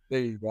teaser.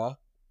 There you go.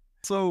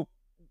 So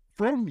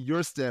from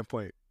your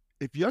standpoint,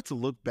 if you had to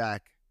look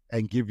back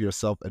and give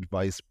yourself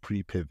advice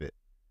pre-pivot,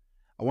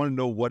 I want to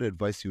know what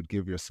advice you would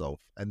give yourself.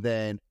 And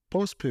then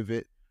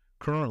post-pivot,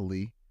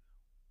 currently,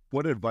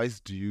 What advice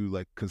do you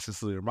like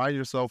consistently remind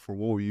yourself, or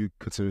what will you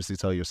continuously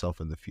tell yourself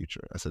in the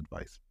future as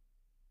advice?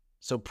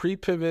 So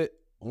pre-pivot,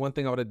 one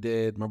thing I would have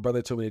did, my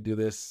brother told me to do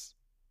this.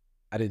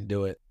 I didn't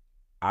do it.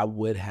 I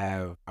would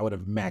have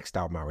maxed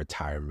out my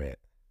retirement.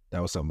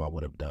 That was something I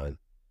would have done.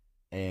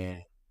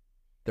 And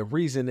the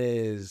reason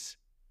is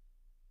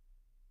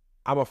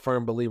I'm a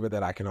firm believer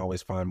that I can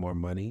always find more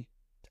money.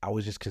 I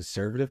was just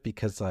conservative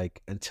because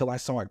like until I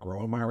saw it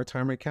grow in my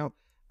retirement account,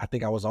 I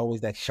think I was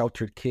always that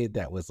sheltered kid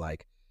that was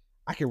like,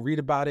 I can read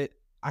about it.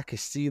 I could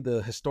see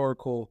the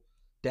historical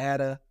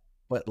data,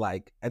 but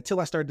like until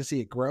I started to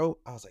see it grow,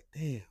 I was like,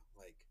 damn,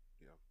 like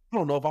Yeah. I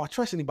don't know if I'll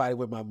trust anybody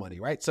with my money,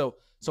 right? So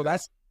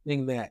that's the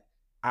thing that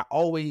I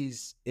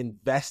always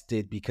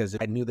invested because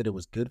I knew that it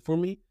was good for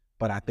me.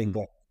 But I think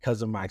that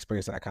because of my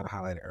experience that I kind of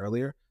highlighted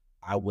earlier,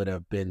 I would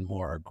have been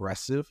more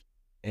aggressive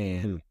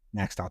and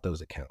maxed out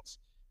those accounts.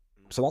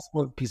 So that's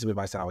one piece of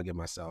advice that I would give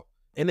myself.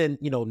 And then,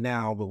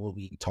 now, but when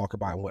we talk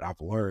about what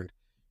I've learned,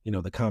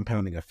 the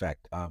compounding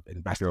effect of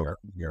investing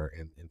earlier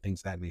and things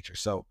of that nature.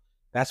 So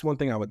that's one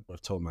thing I would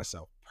have told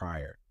myself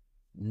prior.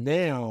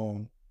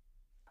 Now,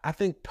 I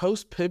think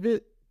post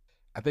pivot,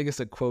 I think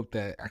it's a quote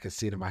that I can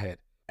see it in my head.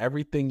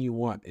 Everything you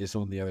want is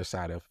on the other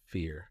side of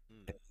fear.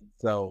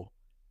 So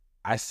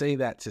I say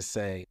that to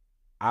say,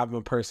 I'm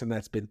a person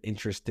that's been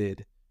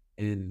interested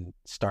in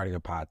starting a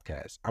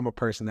podcast. I'm a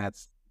person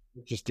that's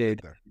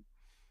interested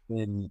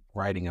in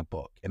writing a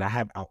book, and I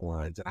have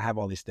outlines and I have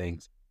all these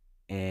things.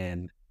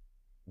 And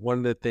one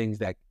of the things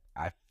that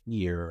I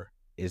fear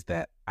is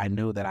that I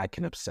know that I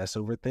can obsess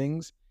over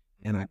things,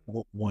 and I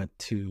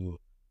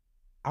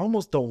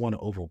almost don't want to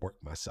overwork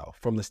myself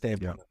from the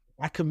standpoint. If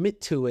I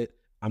commit to it,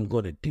 I'm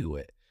going to do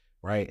it.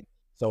 Right.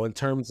 So in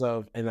terms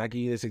of, and I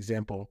give you this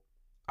example,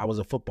 I was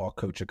a football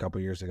coach a couple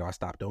of years ago. I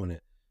stopped doing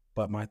it.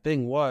 But my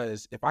thing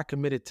was, if I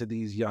committed to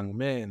these young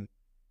men,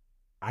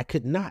 I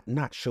could not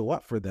show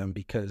up for them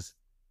because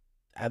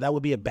that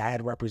would be a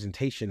bad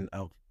representation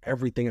of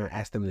everything I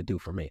asked them to do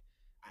for me.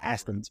 I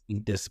asked them to be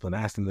disciplined.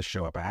 I asked them to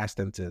show up. I asked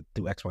them to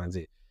do X, Y, and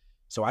Z.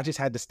 So I just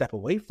had to step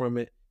away from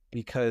it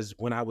because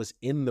when I was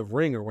in the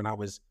ring or when I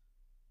was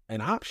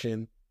an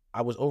option,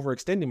 I was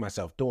overextending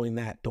myself, doing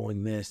that,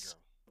 doing this.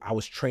 I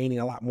was training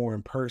a lot more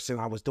in person.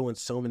 I was doing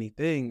so many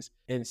things.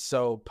 And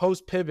so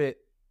post pivot,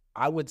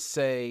 I would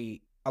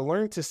say I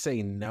learned to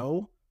say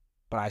no,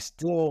 but I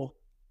still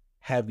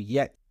have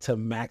yet to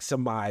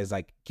maximize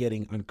like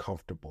getting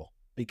uncomfortable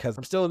because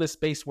I'm still in this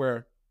space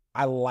where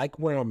I like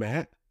where I'm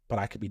at, but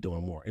I could be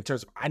doing more in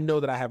terms of, I know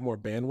that I have more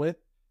bandwidth.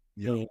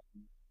 And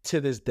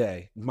to this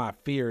day, my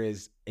fear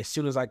is as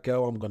soon as I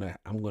go, I'm going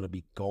to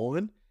be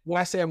going.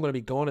 When I say I'm going to be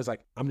going is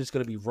like, I'm just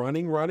going to be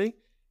running.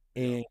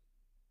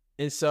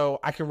 And so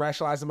I can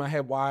rationalize in my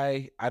head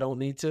why I don't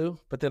need to,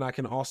 but then I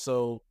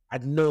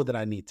know that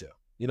I need to,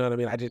 you know what I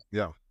mean?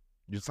 You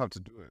just have to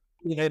do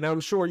it. And I'm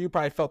sure you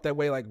probably felt that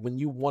way. Like when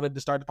you wanted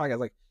to start the podcast,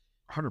 like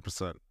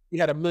 100%. You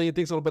had a million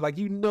things on, but like,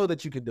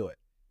 that you can do it.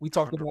 We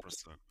talked 100%. about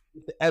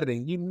the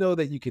editing,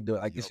 that you can do it.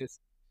 Like, it's just,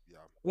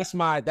 that's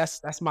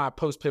my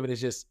post pivot is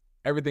just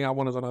everything I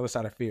want is on the other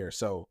side of fear.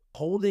 So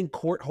holding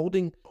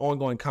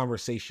ongoing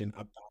conversation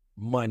about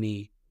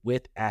money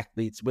with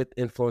athletes, with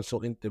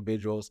influential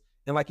individuals.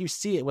 And like, you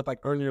see it with like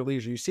Earn Your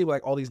Leisure. You see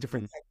like all these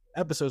different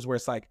episodes where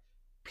it's like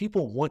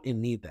people want and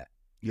need that.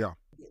 Yeah.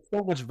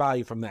 So much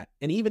value from that.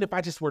 And even if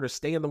I just were to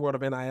stay in the world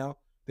of NIL,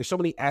 there's so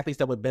many athletes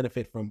that would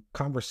benefit from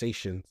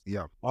conversations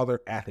with other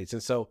athletes.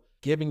 And so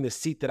giving the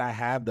seat that I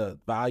have, the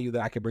value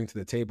that I can bring to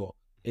the table,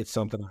 it's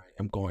something I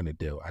am going to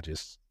do.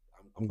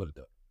 I'm going to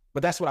do it.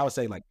 But that's what I would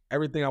say. Like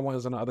everything I want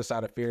is on the other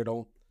side of fear.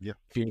 Don't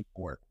fear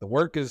work. The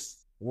work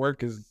is,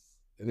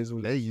 it is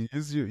what you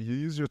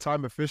use your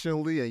time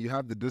efficiently and you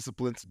have the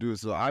discipline to do it.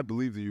 So I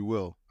believe that you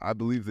will.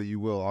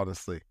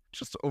 Honestly.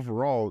 Just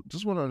overall,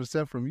 just want to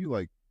understand from you,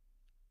 like,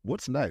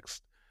 what's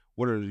next?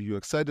 What are you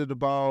excited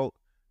about?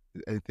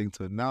 Anything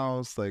to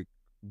announce? Like,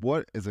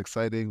 what is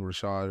exciting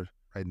Rashad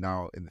right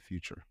now in the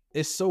future?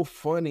 It's so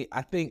funny.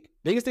 I think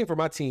biggest thing for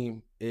my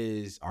team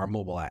is our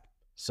mobile app.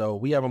 So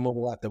we have a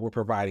mobile app that we're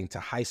providing to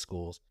high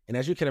schools. And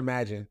as you can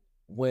imagine,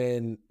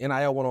 when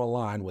NIL went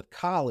online with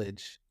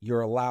college,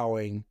 you're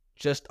allowing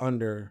just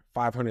under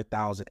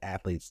 500,000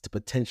 athletes to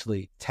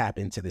potentially tap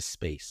into this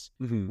space.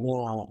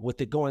 Now, with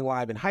it going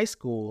live in high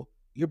school,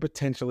 you're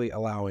potentially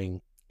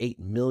allowing 8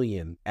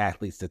 million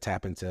athletes to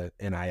tap into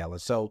NIL.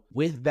 And so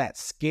with that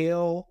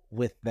scale,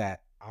 with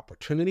that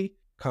opportunity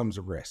comes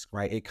risk,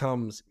 right? It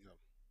comes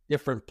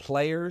different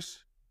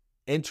players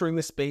entering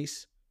the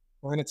space,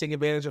 trying to take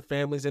advantage of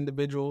families,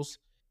 individuals,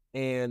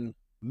 and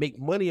make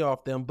money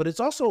off them. But it's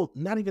also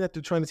not even that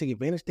they're trying to take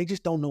advantage. They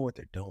just don't know what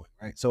they're doing,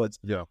 right? So it's,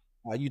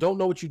 you don't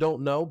know what you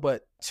don't know,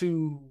 but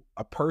to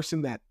a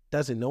person that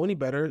doesn't know any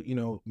better,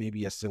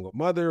 maybe a single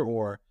mother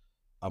or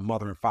a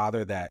mother and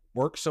father that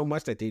work so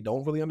much that they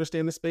don't really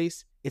understand the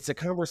space, it's a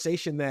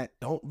conversation that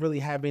don't really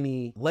have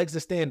any legs to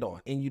stand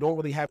on, and you don't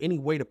really have any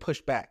way to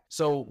push back.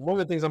 So one of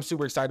the things I'm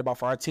super excited about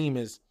for our team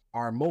is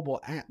our mobile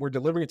app. We're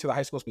delivering it to the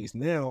high school space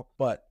now,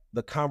 but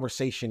the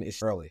conversation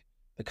is early.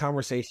 The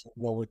conversation,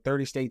 we're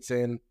 30 states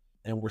in.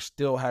 And we're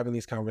still having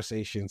these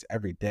conversations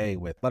every day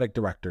with athletic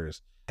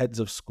directors, heads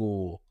of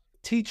school,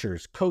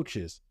 teachers,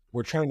 coaches.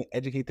 We're trying to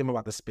educate them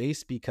about the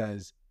space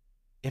because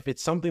if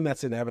it's something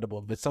that's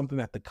inevitable, if it's something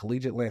that the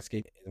collegiate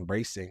landscape is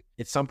embracing,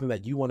 it's something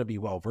that you want to be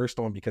well versed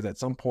on because at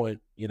some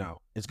point,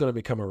 it's going to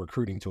become a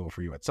recruiting tool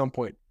for you. At some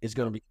point, it's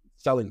going to be a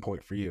selling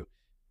point for you.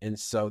 And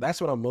so that's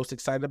what I'm most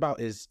excited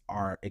about is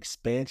our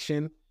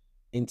expansion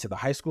into the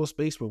high school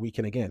space where we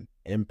can, again,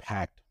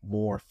 impact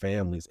more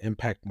families,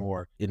 impact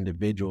more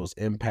individuals,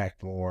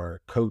 impact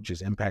more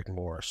coaches, impact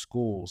more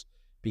schools,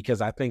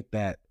 because I think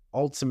that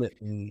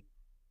ultimately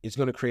it's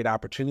going to create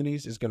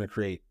opportunities. It's going to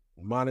create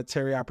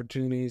monetary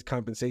opportunities,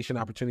 compensation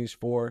opportunities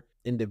for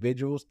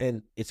individuals,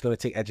 and it's going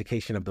to take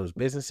education of those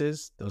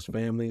businesses, those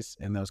families,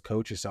 and those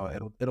coaches.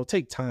 So it'll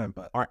take time,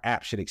 but our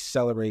app should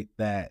accelerate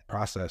that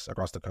process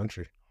across the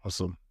country.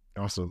 Awesome.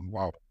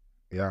 Wow.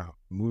 Yeah.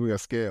 Moving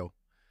at scale.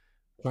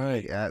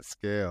 Right.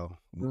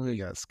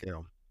 Moving at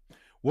scale.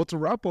 Well, to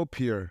wrap up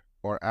here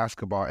or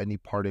ask about any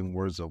parting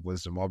words of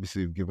wisdom,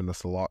 obviously you've given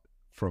us a lot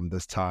from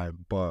this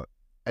time, but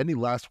any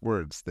last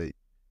words that,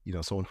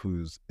 someone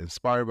who's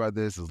inspired by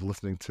this, is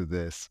listening to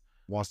this,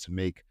 wants to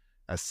make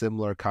a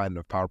similar kind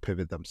of power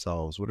pivot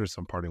themselves, what are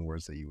some parting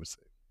words that you would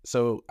say?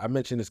 So I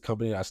mentioned this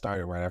company I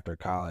started right after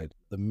college.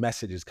 The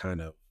message is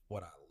kind of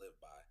what I live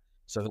by.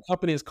 So the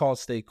company is called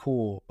Stay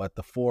Cool, but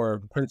the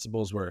 4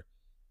 principles were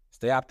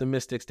stay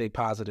optimistic, stay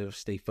positive,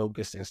 stay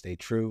focused, and stay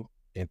true.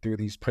 And through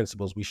these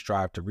principles, we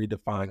strive to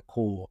redefine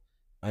cool,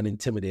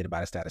 unintimidated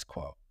by the status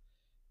quo.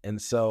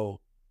 And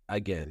so,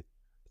 again,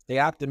 stay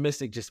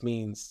optimistic just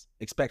means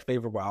expect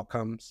favorable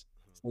outcomes.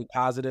 Stay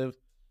positive,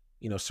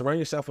 surround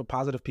yourself with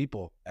positive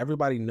people.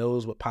 Everybody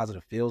knows what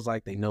positive feels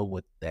like. They know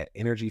what that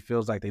energy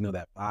feels like. They know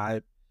that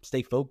vibe.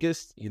 Stay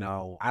focused.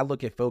 I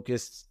look at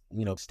focus,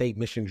 stay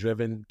mission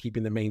driven,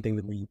 keeping the main thing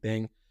the main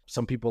thing.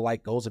 Some people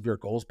like goals. If you're a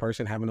goals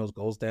person, having those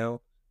goals down.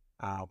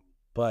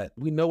 But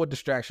we know what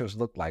distractions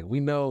look like. We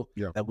know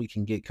that we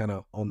can get kind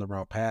of on the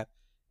wrong path.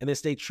 And then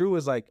stay true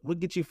is like, what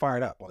gets you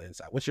fired up on the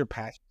inside? What's your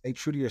passion? Stay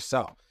true to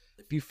yourself.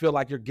 If you feel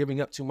like you're giving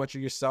up too much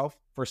of yourself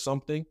for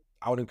something,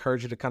 I would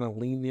encourage you to kind of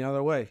lean the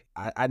other way.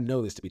 I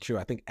know this to be true.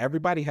 I think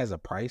everybody has a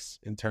price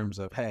in terms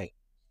of, hey,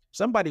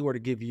 somebody were to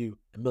give you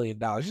 $1 million,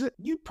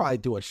 you'd probably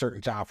do a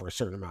certain job for a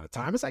certain amount of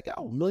time. It's like,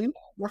 oh, $1 million,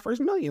 my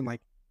first $1 million.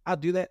 Like, I'll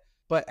do that.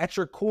 But at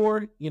your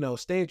core,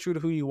 staying true to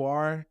who you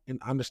are and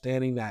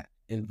understanding that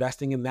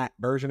investing in that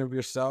version of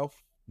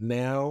yourself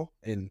now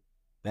and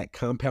that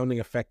compounding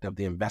effect of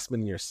the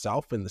investment in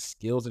yourself and the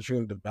skills that you're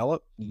going to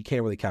develop, you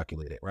can't really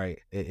calculate it, right?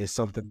 It's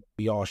something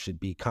we all should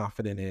be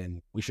confident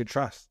in. We should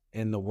trust.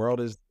 And the world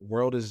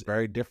is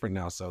very different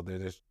now. So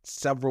there's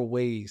several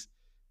ways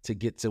to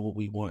get to what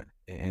we want.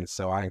 And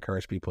so I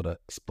encourage people to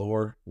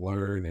explore,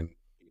 learn, and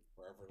be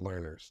forever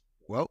learners.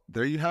 Well,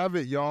 there you have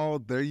it, y'all.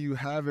 There you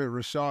have it.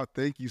 Rashad,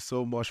 thank you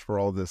so much for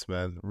all this,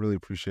 man. Really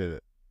appreciate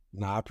it.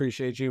 No, I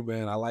appreciate you,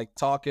 man. I like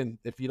talking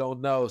if you don't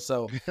know.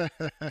 So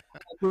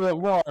do it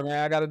more,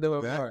 man. I got to do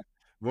it more.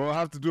 We'll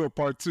have to do a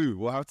part 2.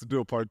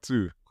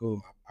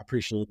 Cool. I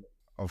appreciate it.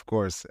 Of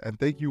course. And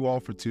thank you all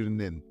for tuning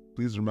in.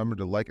 Please remember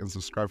to like and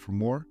subscribe for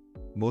more.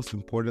 Most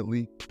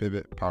importantly,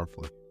 pivot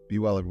powerfully. Be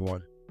well,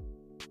 everyone.